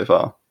great so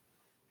far.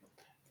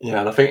 Yeah,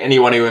 and I think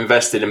anyone who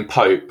invested in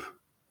Pope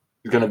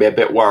is going to be a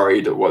bit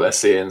worried at what they're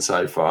seeing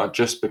so far,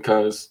 just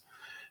because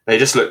they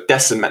just look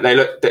decimate.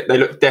 They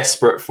look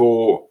desperate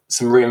for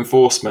some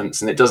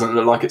reinforcements, and it doesn't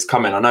look like it's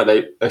coming. I know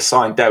they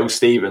signed Dale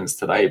Stevens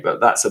today, but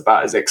that's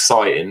about as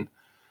exciting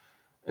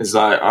as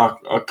I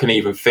can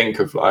even think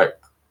of. Like,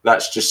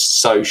 that's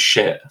just so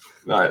shit.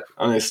 Like,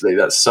 honestly,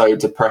 that's so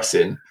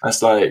depressing.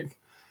 That's like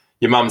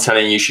your mum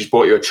telling you she's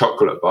bought you a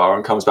chocolate bar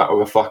and comes back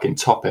with a fucking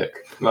topic.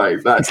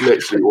 Like, that's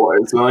literally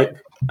what it's like.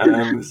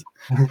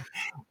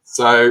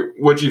 So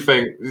what do you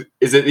think?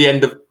 Is it the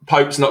end of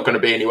Pope's not going to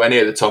be anywhere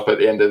near the top at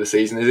the end of the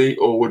season, is he?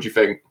 Or what do you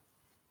think?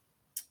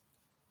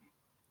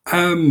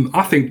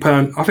 I think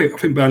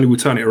Burnley will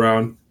turn it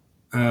around.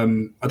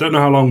 I don't know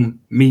how long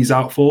Me's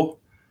out for.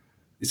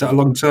 Is that a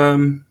long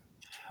term?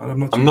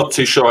 I'm not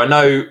too sure. I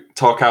know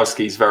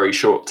Tarkowski's very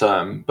short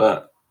term,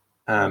 but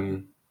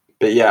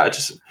yeah,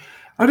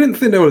 I didn't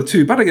think they were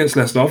too bad against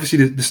Leicester.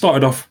 Obviously, they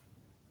started off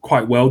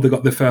quite well. They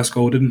got their first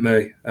goal, didn't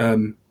they?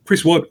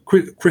 Chris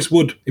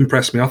Wood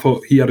impressed me. I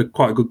thought he had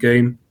quite a good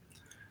game.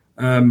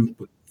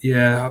 But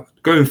yeah,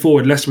 going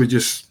forward, Leicester were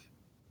just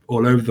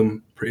all over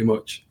them pretty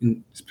much.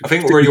 I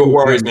think really what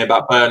worries me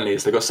about Burnley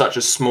is they've got such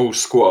a small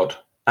squad,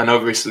 and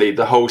obviously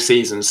the whole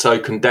season's so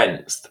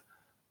condensed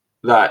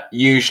that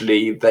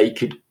usually they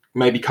could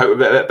maybe cope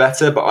with it a bit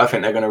better, but I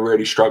think they're going to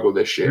really struggle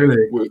this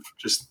year with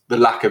just the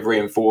lack of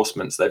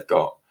reinforcements they've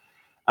got.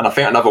 And I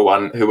think another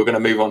one who we're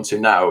going to move on to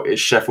now is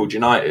Sheffield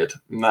United.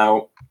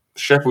 Now,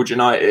 Sheffield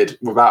United,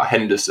 without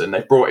Henderson,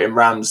 they've brought in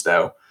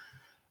Ramsdale.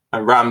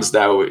 And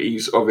Ramsdale,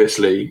 he's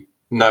obviously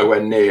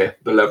nowhere near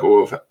the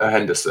level of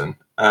Henderson.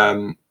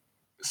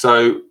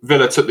 So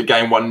Villa took the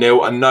game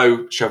 1-0. I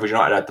know Sheffield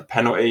United had the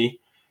penalty.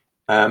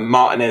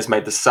 Martinez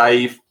made the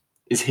save.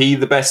 Is he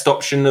the best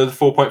option of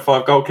the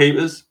 4.5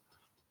 goalkeepers?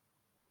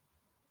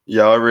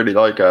 Yeah, I really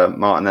like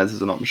Martinez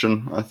as an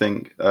option. I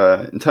think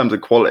in terms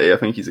of quality, I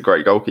think he's a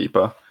great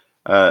goalkeeper.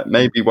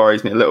 Maybe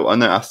worries me a little. I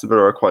know Aston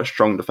Villa are quite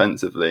strong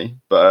defensively,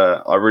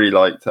 but I really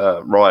liked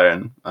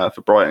Ryan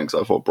for Brighton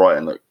because I thought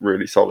Brighton looked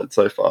really solid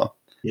so far.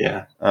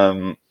 Yeah.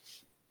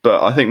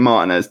 But I think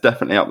Martinez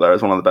definitely up there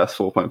as one of the best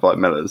 4.5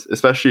 millers,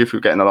 especially if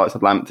you're getting the likes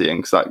of Lamptey in,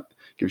 because that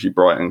gives you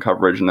Brighton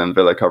coverage and then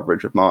Villa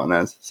coverage of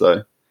Martinez.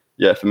 So,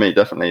 yeah, for me,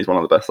 definitely he's one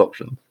of the best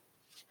options.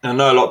 I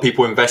know a lot of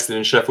people invested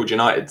in Sheffield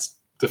United's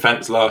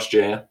defence last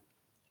year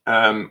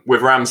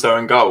with Ramsdale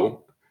in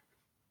goal.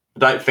 I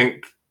don't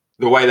think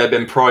the way they've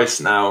been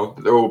priced now,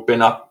 they've all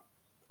been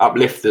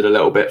uplifted a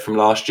little bit from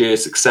last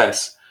year's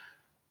success.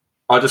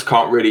 I just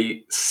can't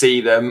really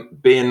see them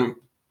being...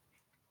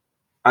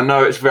 I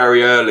know it's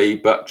very early,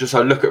 but just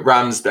I look at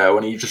Ramsdale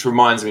and he just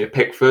reminds me of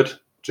Pickford,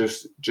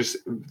 just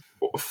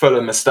full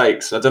of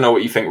mistakes. I don't know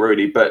what you think,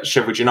 Rudy, but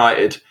Sheffield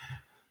United,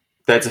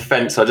 their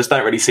defence, I just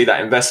don't really see that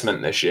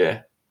investment this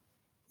year.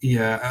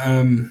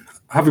 Yeah,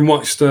 having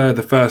watched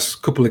the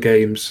first couple of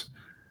games,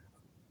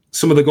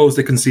 some of the goals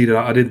they conceded,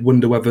 I did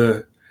wonder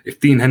whether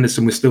if Dean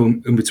Henderson was still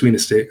in between the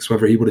sticks,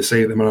 whether he would have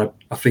saved them, and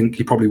I think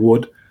he probably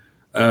would.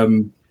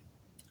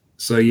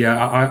 So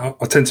yeah,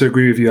 I tend to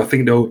agree with you. I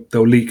think they'll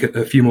leak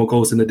a few more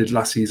goals than they did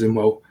last season.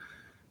 Well,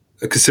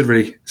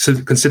 considerably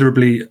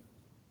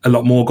a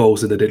lot more goals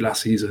than they did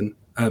last season,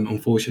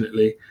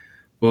 unfortunately.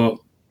 But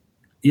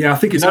yeah, I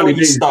think it's when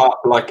you start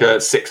like a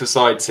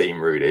 6-a-side team,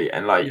 Rudy,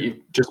 and like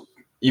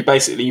you've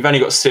only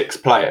got 6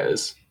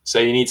 players, so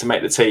you need to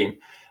make the team,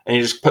 and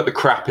you just put the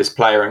crappiest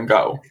player in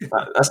goal.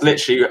 That's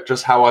literally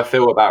just how I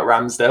feel about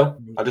Ramsdale.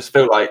 I just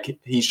feel like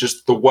he's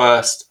just the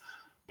worst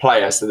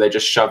player, so they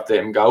just shoved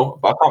it in goal.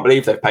 But I can't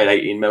believe they've paid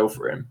 18 mil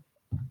for him.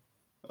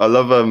 I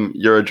love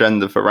your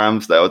agenda for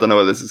Ramsdale. I don't know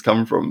where this has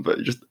come from, but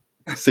it just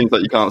seems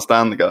like you can't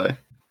stand the guy.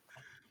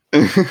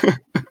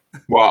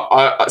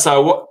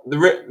 Well,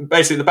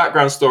 basically the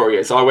background story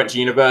is I went to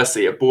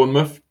university at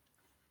Bournemouth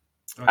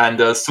and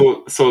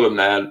saw them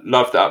there,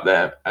 loved it up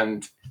there,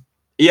 and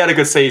he had a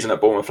good season at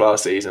Bournemouth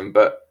last season.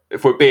 But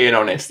if we're being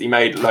honest, he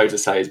made loads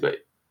of saves, but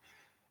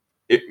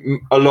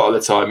a lot of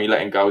the time he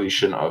let in goals he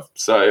shouldn't have.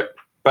 So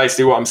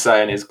basically what I'm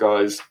saying is,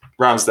 guys,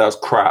 Ramsdale's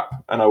crap,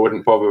 and I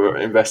wouldn't bother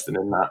investing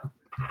in that.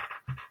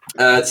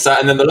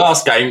 And then the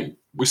last game,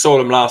 we saw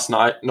them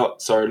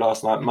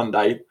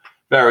Monday.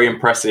 Very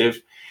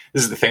impressive.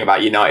 This is the thing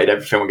about United.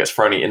 Everything gets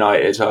thrown at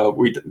United.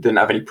 We didn't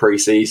have any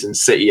pre-season.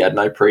 City had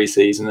no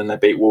pre-season, and they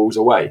beat Wolves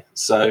away.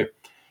 So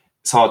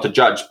it's hard to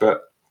judge.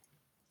 But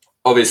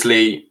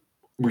obviously,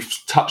 we've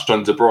touched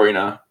on De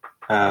Bruyne.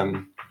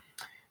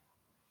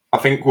 I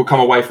think we'll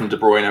come away from De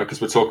Bruyne because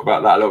we'll talk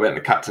about that a little bit in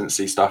the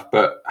captaincy stuff.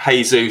 But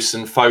Jesus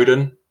and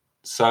Foden.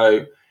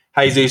 So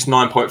Jesus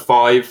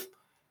 9.5.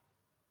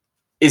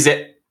 Is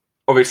it,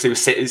 obviously with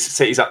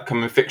City's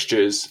upcoming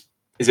fixtures,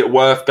 is it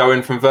worth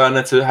going from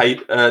Werner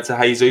to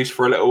Jesus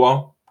for a little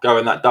while?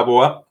 Going that double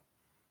up?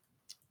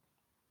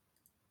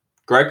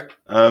 Greg?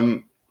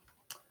 I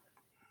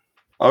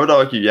would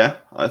argue, yeah.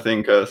 I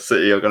think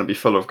City are going to be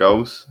full of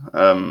goals.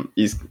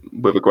 He's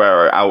with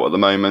Aguero out at the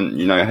moment.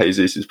 You know,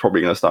 Jesus is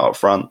probably going to start up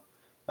front.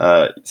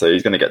 So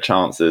he's going to get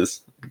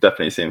chances.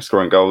 Definitely see him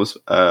scoring goals.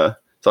 So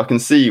I can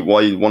see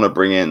why you'd want to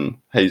bring in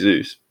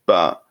Jesus.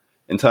 But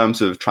in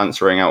terms of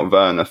transferring out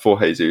Werner for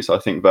Jesus, I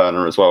think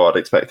Werner as well, I'd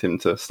expect him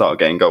to start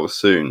getting goals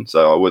soon.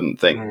 So I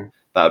wouldn't think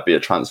that'd be a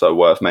transfer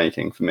worth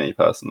making for me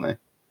personally.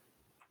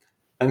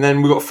 And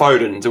then we've got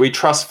Foden. Do we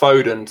trust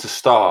Foden to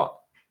start?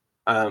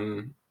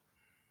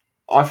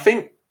 I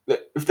think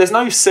that if there's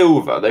no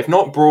Silva, they've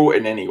not brought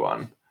in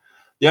anyone.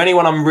 The only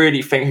one I'm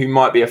really think who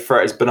might be a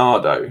threat is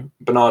Bernardo.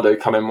 Bernardo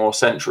coming more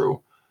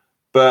central.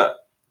 But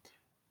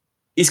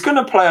he's going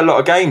to play a lot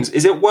of games.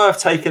 Is it worth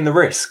taking the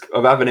risk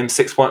of having him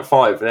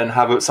 6.5 and then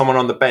have someone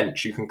on the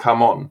bench you can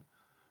come on?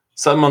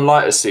 Someone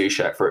like a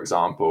Souček, for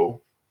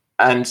example.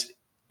 And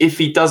if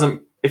he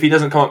doesn't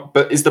come on,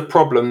 but is the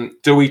problem,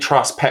 do we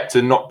trust Pep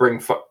to not bring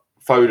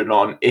Foden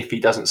on if he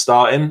doesn't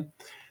start him?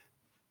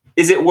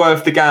 Is it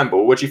worth the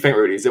gamble? What do you think,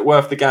 Rudy? Is it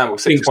worth the gamble?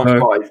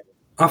 6.5?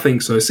 I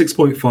think so.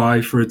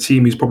 6.5 for a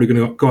team who's probably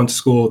going to go on to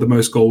score the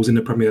most goals in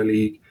the Premier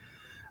League.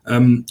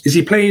 Is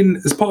he playing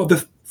as part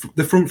of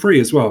the front three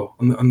as well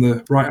on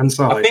the right hand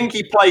side? I think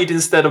he played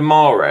instead of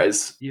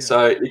Mahrez,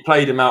 so he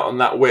played him out on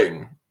that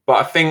wing. But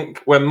I think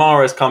when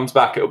Mahrez comes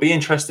back, it'll be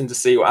interesting to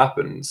see what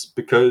happens,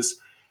 because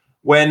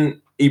when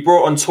he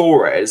brought on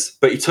Torres,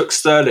 but he took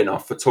Sterling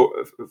off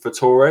for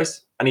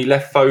Torres, and he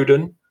left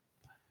Foden.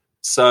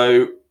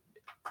 So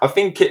I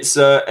think it's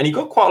and he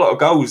got quite a lot of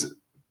goals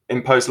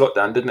in post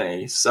lockdown, didn't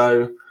he?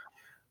 So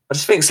I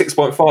just think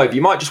 6.5.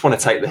 You might just want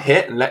to take the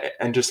hit and let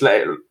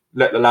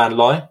the land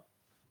lie.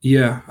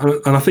 Yeah,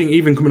 and I think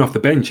even coming off the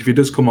bench, if he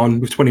does come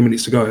on with 20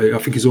 minutes to go, I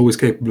think he's always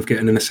capable of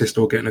getting an assist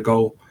or getting a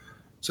goal.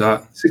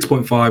 So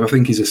 6.5, I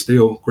think he's a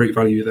steal. Great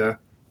value there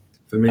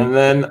for me. And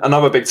then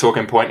another big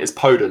talking point is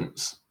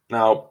Podence.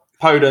 Now,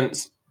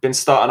 Podence been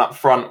starting up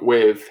front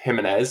with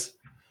Jimenez.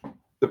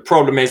 The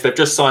problem is they've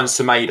just signed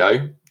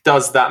Semedo.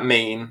 Does that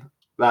mean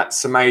that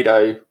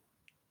Semedo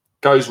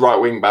goes right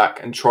wing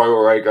back and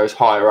Traoré goes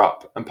higher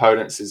up and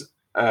Podence is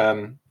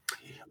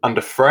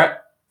under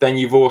threat? Then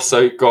you've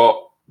also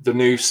got the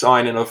new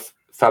signing of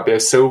Fabio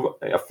Silva.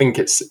 I think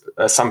it's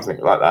something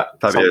like that.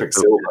 Fabio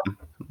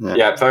Silva.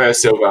 Yeah, Fabio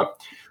Silva.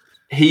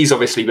 He's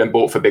obviously been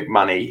bought for big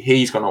money.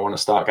 He's going to want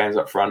to start games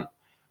up front.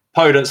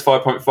 Podence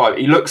 5.5.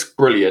 He looks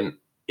brilliant.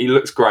 He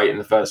looks great in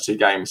the first 2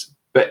 games.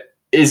 But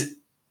is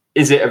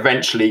it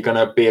eventually going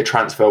to be a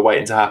transfer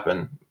waiting to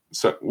happen?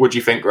 So what do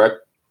you think, Greg?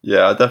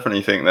 Yeah, I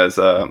definitely think there's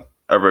a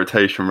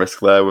rotation risk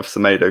there with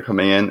Semedo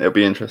coming in. It'll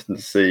be interesting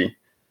to see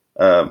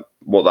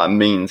what that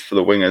means for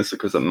the wingers,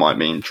 because it might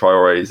mean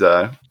Traoré's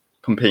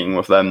competing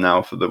with them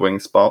now for the wing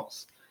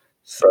spots.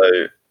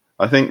 So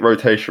I think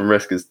rotation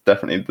risk is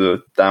definitely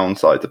the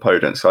downside to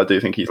Podence. So I do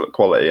think he's looked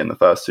quality in the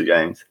first 2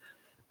 games.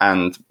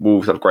 And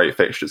Wolves have great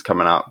fixtures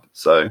coming up.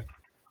 So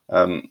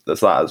there's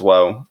that as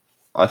well.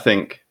 I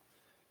think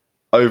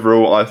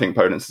overall, I think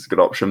Podence is a good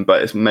option,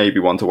 but it's maybe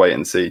one to wait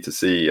and see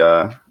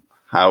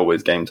how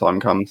his game time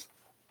comes.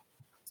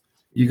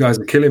 You guys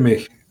are killing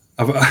me.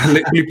 I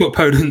literally put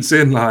Podence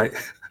in like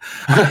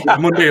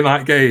Monday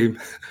night game.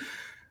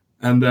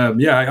 And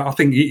I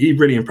think he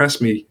really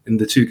impressed me in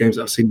the 2 games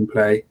that I've seen him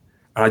play.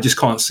 And I just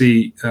can't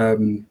see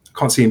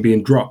him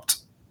being dropped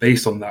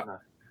based on that.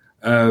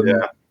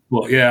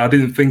 Well, I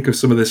didn't think of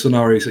some of the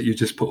scenarios that you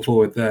just put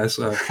forward there.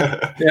 So,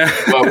 yeah.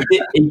 Well,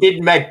 he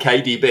did Meg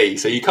KDB,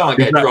 so you can't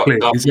get dropped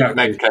after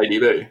Meg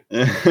KDB.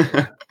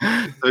 Yeah.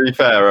 To be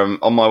fair,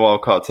 on my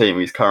wildcard team,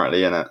 he's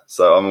currently in it,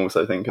 so I'm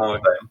also thinking of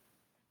him.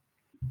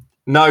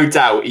 No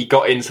doubt he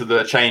got into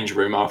the change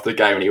room after the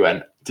game and he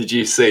went, "Did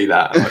you see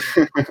that?"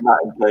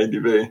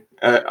 KDB.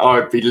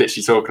 I'd be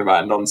literally talking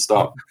about it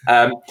non-stop.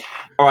 All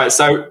right,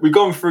 so we've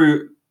gone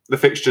through the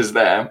fixtures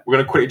there. We're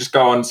going to quickly just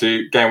go on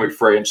to game week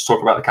 3 and just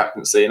talk about the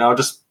captaincy. And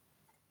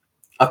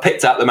I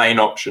picked out the main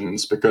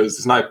options because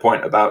there's no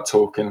point about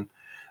talking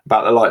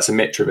about the likes of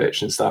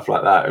Mitrovic and stuff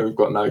like that. We've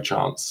got no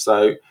chance.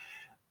 So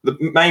the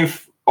main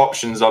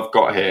options I've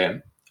got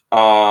here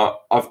are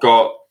I've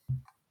got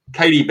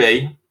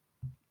KDB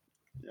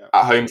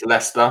at home to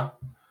Leicester.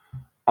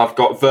 I've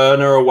got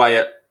Werner away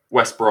at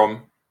West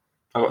Brom.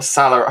 I've got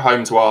Salah at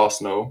home to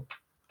Arsenal.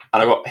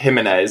 And I've got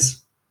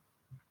Jimenez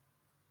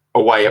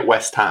away at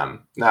West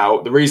Ham.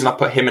 Now, the reason I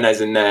put Jimenez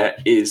in there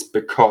is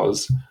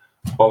because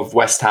of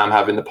West Ham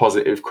having the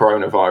positive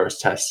coronavirus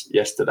test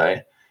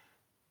yesterday.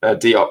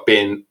 Diop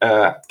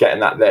getting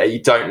that there.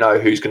 You don't know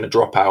who's going to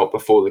drop out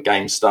before the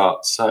game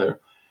starts. So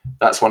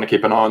that's one to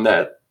keep an eye on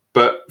there.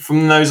 But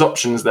from those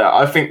options there,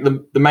 I think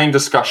the main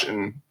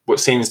discussion, what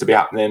seems to be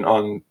happening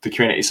on the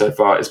community so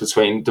far, is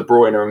between De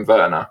Bruyne and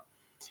Werner.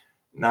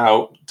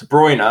 Now, De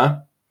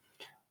Bruyne,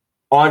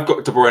 I've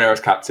got De Bruyne as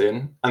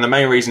captain, and the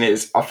main reason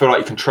is I feel like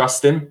you can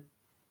trust him.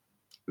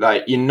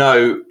 Like,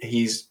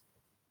 he's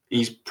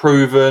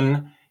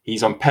proven,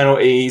 he's on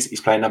penalties,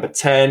 he's playing number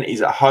 10,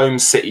 he's at home.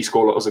 City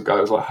score lots of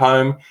goals at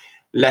home.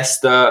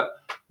 Leicester,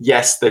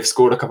 yes, they've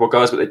scored a couple of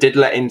goals, but they did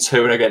let in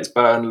 2 against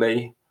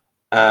Burnley.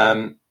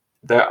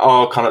 They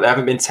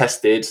haven't been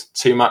tested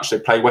too much. They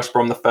played West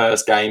Brom the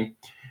first game.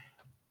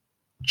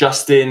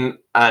 Justin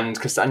and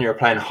Castagna are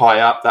playing high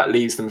up. That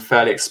leaves them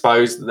fairly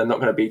exposed. They're not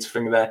going to beat a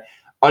finger there.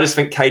 I just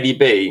think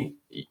KDB,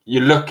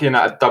 you're looking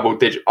at a double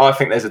digit. I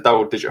think there's a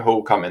double digit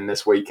haul coming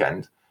this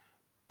weekend.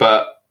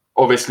 But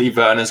obviously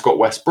Werner's got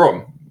West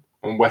Brom.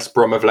 And West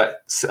Brom have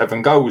let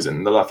 7 goals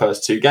in the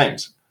first 2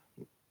 games.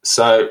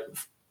 So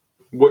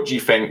what do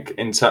you think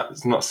in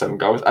terms, not 7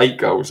 goals, 8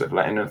 goals they've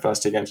let in the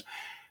first 2 games.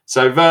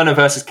 So Werner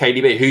versus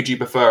KDB, who do you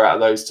prefer out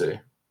of those 2?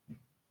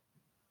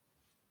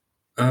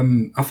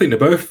 I think they're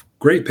both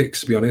great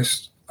picks, to be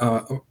honest.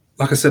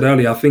 Like I said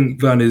earlier, I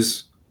think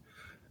Werner's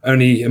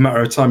only a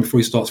matter of time before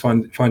he starts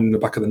finding the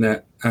back of the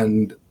net.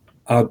 And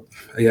I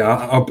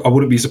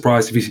wouldn't be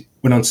surprised if he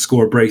went on to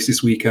score a brace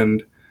this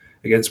weekend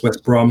against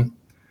West Brom.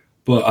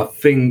 But I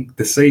think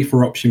the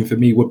safer option for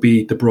me would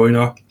be De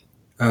Bruyne,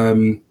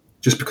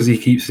 just because he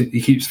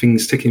keeps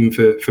things ticking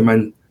for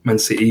Man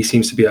City. He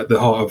seems to be at the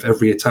heart of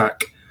every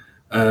attack.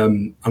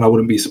 And I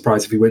wouldn't be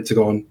surprised if he went to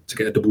go on to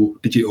get a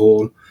double-digit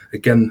haul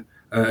again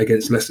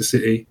against Leicester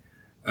City.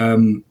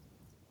 And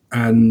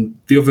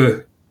the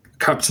other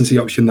captaincy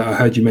option that I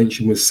heard you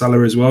mention was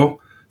Salah as well.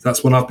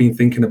 That's one I've been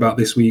thinking about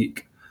this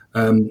week.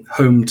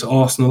 Home to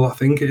Arsenal, I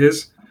think it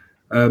is.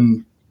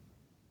 And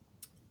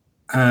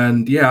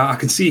I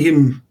can see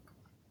him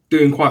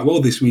doing quite well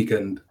this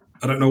weekend.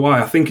 I don't know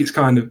why. I think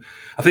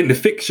the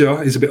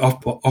fixture is a bit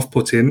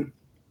off-putting,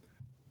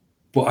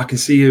 but I can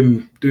see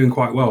him doing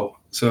quite well.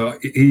 So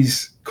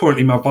he's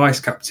currently my vice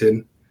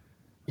captain.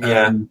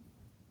 Yeah.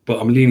 But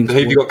I'm leaning. So who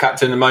have you got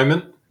captain at the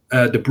moment?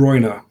 De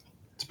Bruyne.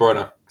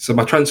 So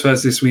my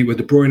transfers this week were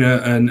De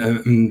Bruyne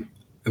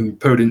and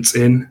Podence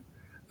in.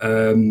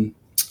 And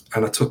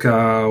I took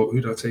out,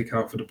 who did I take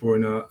out for De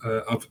Bruyne?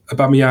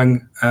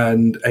 Aubameyang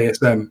and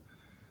ASM.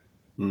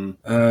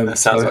 That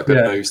sounds like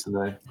good moves to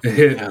me.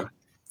 Yeah.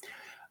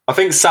 I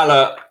think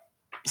Salah's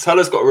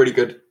got a really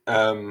good,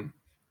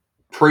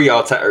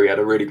 pre-Arteta, he had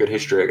a really good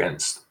history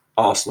against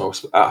Arsenal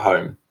at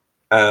home.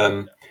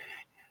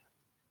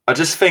 I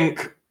just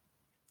think,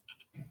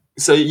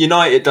 so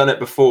United done it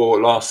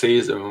before last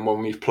season when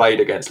we've played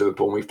against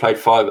Liverpool, and we've played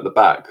 5 at the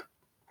back.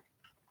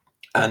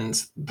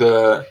 And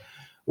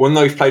when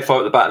they've played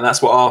 5 at the back, and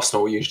that's what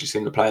Arsenal usually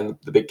seem to play in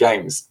the big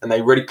games, and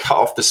they really cut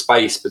off the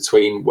space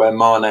between where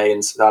Mane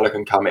and Salah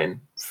can come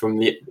in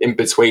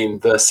between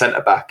the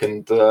centre back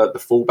and the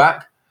full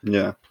back.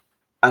 Yeah,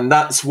 and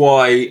that's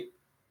why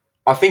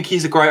I think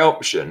he's a great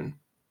option,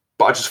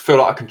 but I just feel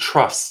like I can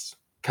trust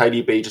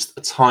KDB just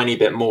a tiny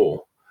bit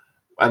more,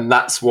 and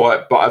that's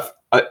why. But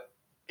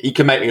he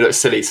can make me look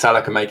silly.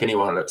 Salah can make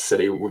anyone look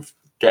silly with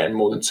getting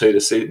more than 2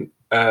 this season,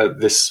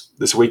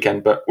 this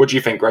weekend. But what do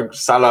you think, Greg?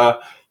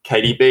 Salah,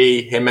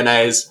 KDB,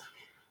 Jimenez,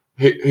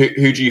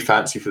 who do you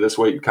fancy for this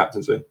week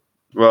captaincy?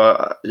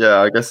 Well, yeah,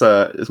 I guess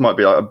this might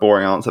be like a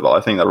boring answer, but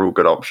I think they're all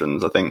good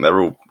options. I think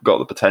they're all got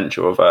the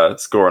potential of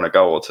scoring a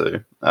goal or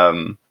 2,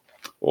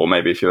 or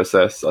maybe a few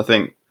assists. I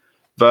think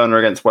Werner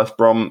against West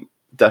Brom,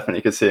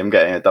 definitely could see him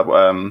getting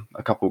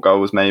a couple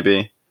goals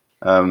maybe.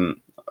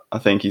 I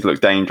think he's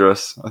looked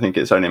dangerous. I think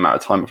it's only a matter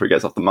of time before he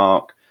gets off the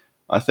mark.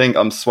 I think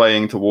I'm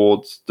swaying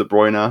towards De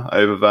Bruyne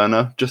over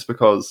Werner just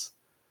because,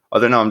 I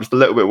don't know, I'm just a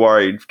little bit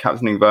worried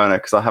captaining Werner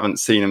because I haven't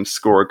seen him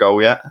score a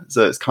goal yet.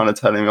 So it's kind of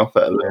turning me off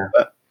it a little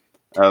bit.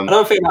 I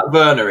don't think that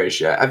Werner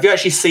is yet. Have you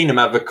actually seen him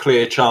have a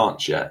clear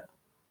chance yet?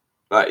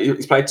 Like,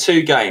 he's played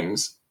 2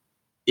 games.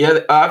 Yeah,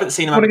 I haven't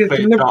seen him have a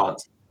clear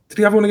chance. Did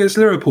he have one against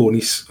Liverpool?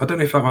 And I don't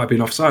know if that might have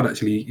been offside,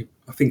 actually.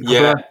 I think.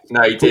 Yeah,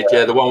 no, he did.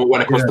 Yeah, the one that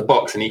went across the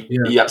box and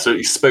he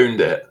absolutely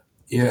spooned it.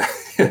 Yeah.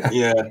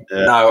 yeah.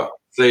 No,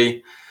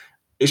 see,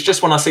 it's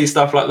just when I see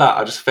stuff like that,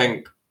 I just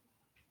think,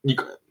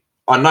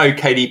 I know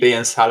KDB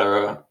and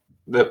Salah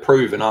they're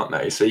proven, aren't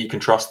they? So you can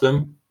trust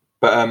them.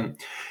 But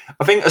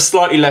I think a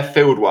slightly left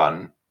field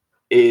one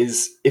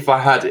is, if I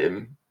had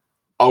him,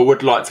 I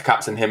would like to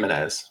captain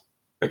Jimenez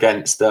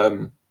against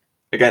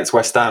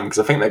West Ham because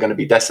I think they're going to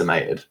be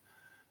decimated.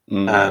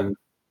 And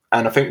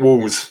I think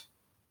Wolves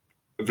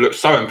have looked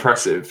so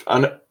impressive.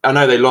 And I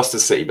know they lost to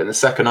City, but in the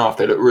second half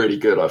they looked really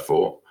good, I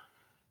thought.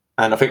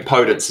 And I think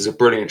Podence is a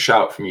brilliant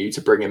shout from you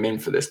to bring him in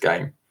for this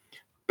game.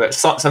 But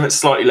something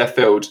slightly left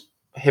field,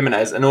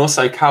 Jimenez, and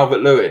also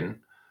Calvert-Lewin.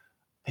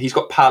 He's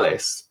got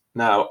Palace.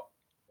 Now,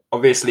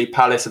 obviously,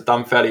 Palace have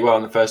done fairly well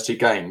in the first 2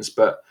 games,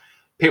 but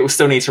people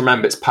still need to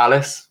remember it's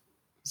Palace.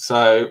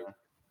 So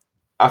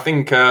I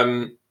think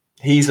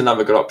he's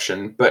another good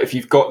option. But if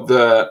you've got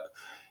the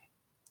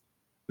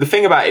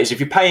thing about it is, if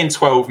you're paying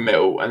 12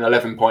 mil and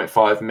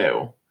 11.5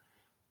 mil,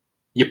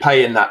 you're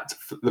paying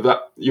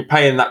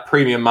that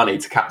premium money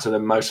to captain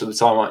them most of the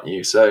time, aren't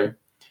you? So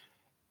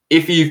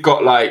if you've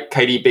got like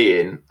KDB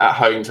in at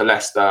home to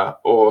Leicester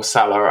or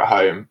Salah at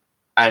home,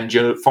 and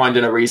you're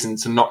finding a reason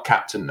to not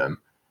captain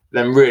them,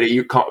 then really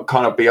you can't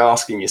kind of be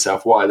asking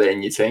yourself why they're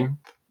in your team.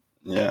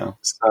 Yeah.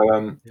 So I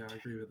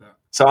agree with that.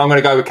 So I'm going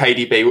to go with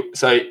KDB.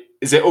 So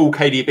is it all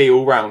KDB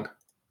all round?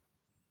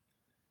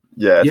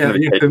 Yeah,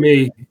 for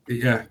me,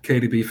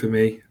 KDB for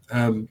me.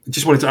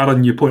 Just wanted to add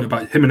on your point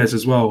about Jimenez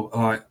as well.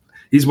 Like,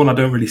 he's one I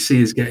don't really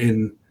see as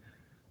getting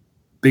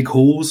big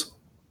hauls.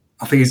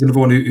 I think he's another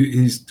one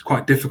who's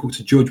quite difficult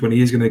to judge when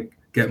he is going to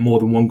get more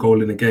than 1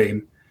 goal in a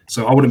game.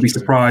 So I wouldn't be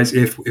surprised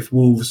if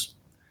Wolves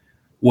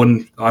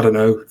won, I don't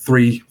know,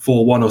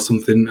 3-4-1 or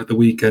something at the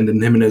weekend,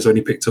 and Jimenez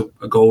only picked up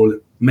a goal,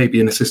 maybe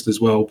an assist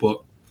as well.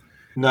 But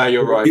no,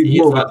 you're right.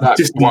 He's like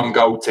that 1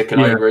 goal ticking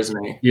over,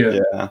 isn't he?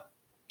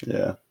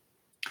 Yeah.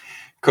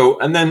 Cool.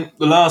 And then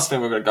the last thing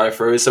we're going to go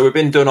through is, so we've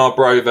been doing our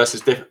bro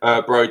versus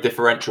bro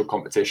differential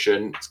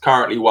competition. It's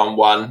currently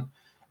 1-1.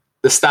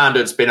 The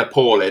standard's been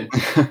appalling.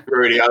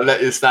 Really,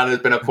 the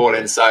standard's been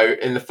appalling. So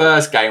in the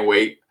first game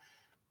week,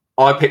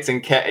 I picked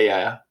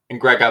Nketiah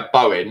and Greg had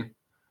Bowen.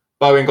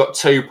 Bowen got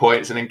 2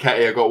 points and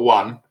Nketiah got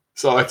 1.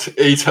 So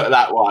he took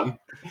that one.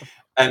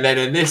 And then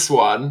in this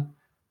one,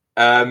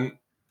 I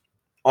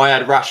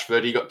had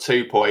Rashford. He got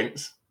 2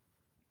 points.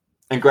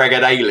 And Greg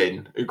had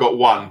Ayling, who got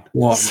 1.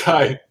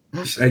 So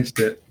just edged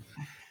it.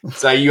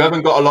 So you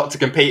haven't got a lot to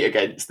compete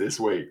against this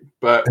week.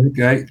 But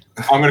okay.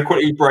 I'm going to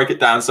quickly break it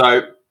down.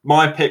 So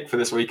my pick for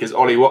this week is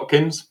Ollie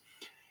Watkins.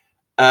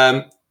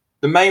 The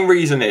main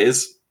reason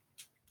is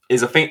I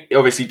think he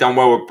obviously done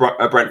well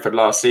with Brentford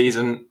last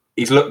season.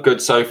 He's looked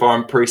good so far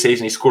in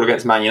pre-season. He scored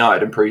against Man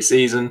United in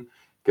pre-season.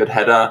 Good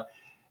header.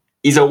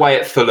 He's away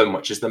at Fulham,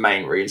 which is the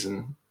main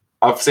reason.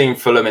 I've seen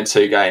Fulham in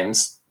 2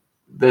 games.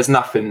 There's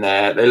nothing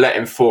there. They let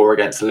him 4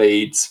 against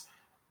Leeds.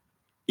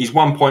 He's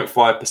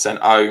 1.5%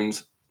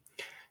 owned.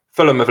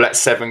 Fulham have let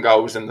 7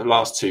 goals in the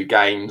last 2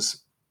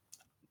 games.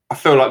 I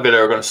feel like Villa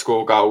are going to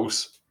score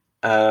goals,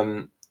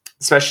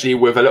 especially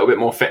with a little bit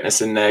more fitness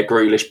in there.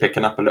 Grealish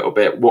picking up a little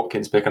bit,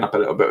 Watkins picking up a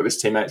little bit with his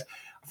teammates.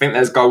 I think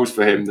there's goals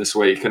for him this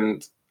week,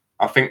 and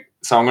I think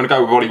so. I'm going to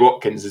go with Ollie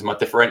Watkins as my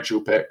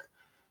differential pick.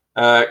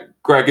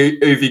 Greg,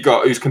 who have you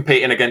got? Who's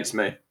competing against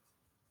me?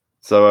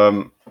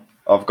 So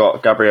I've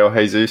got Gabriel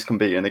Jesus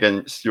competing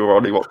against your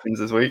Ollie Watkins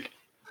this week.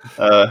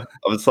 I've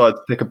decided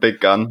to pick a big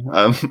gun.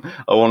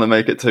 I want to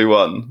make it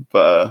 2-1,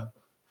 but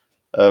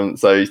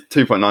so he's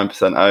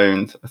 2.9%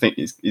 owned. I think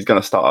he's going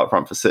to start up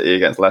front for City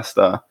against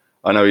Leicester.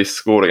 I know he's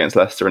scored against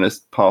Leicester in his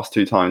past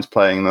 2 times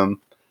playing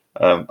them.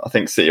 I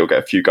think City will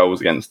get a few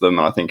goals against them,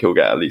 and I think he'll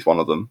get at least one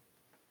of them.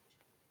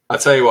 I'll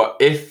tell you what,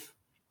 if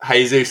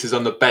Jesus is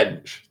on the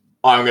bench,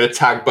 I'm going to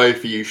tag both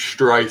of you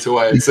straight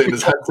away as soon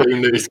as that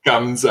team news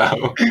comes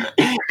out.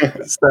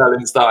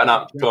 Sterling starting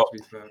up top.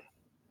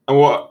 And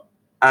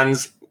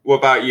what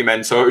about you,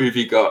 Mentor? Who have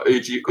you got? Who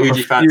do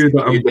you fancy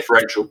for your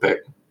differential pick?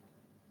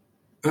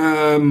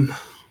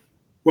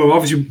 Well,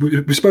 obviously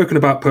we've spoken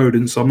about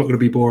Podence, so I'm not going to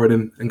be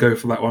boring and go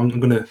for that one. I'm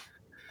going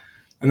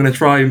to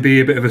try and be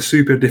a bit of a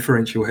super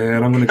differential here,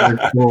 and I'm going to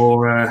go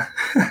for.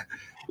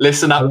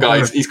 Listen up,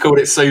 guys. He's called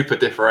it super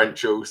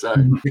differential. So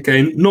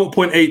okay,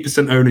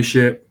 0.8%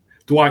 ownership.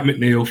 Dwight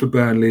McNeil for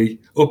Burnley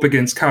up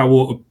against Kyle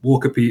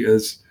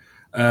Walker-Peters.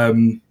 I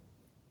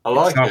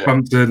like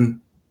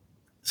Southampton.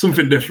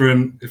 Something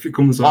different if it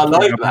comes up. I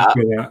like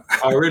that.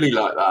 I really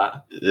like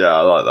that. Yeah,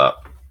 I like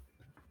that.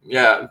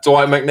 Yeah,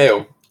 Dwight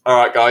McNeil. All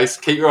right, guys,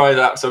 keep your eyes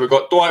out. So we've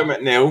got Dwight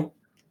McNeil.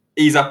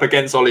 He's up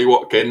against Ollie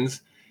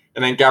Watkins.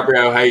 And then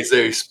Gabriel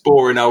Jesus,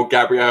 boring old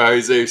Gabriel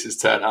Jesus has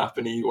turned up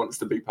and he wants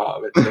to be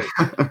part of it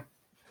too.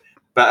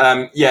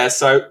 But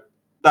so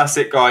that's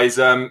it, guys.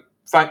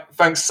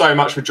 Thanks so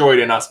much for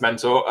joining us,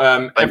 Mentor.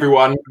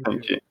 Everyone,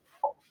 thank you.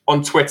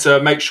 On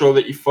Twitter, make sure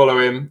that you follow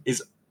him.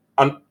 He's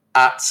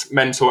at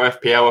Mentor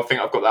FPL. I think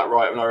I've got that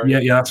right.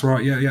 Yeah, that's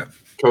right. Yeah.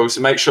 Cool.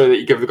 So make sure that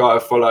you give the guy a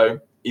follow.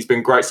 He's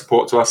been great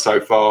support to us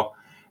so far.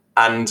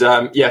 And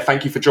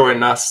thank you for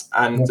joining us.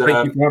 And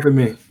thank you for having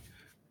me.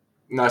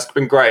 No, it's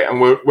been great, and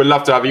we'd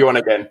love to have you on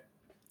again.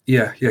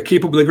 Yeah.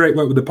 Keep up with the great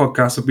work with the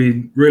podcast. I've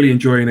been really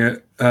enjoying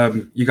it.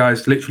 You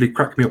guys literally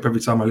crack me up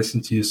every time I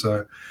listen to you.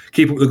 So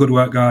keep up with the good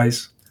work,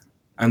 guys.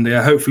 And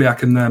hopefully I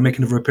can make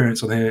another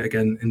appearance on here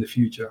again in the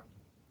future.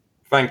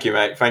 Thank you,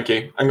 mate. Thank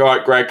you. And all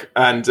right, Greg.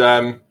 And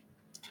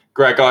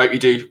Greg, I hope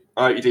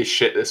you do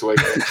shit this week.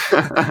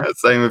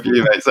 Same with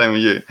you, mate. Same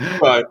with you.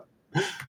 Bye.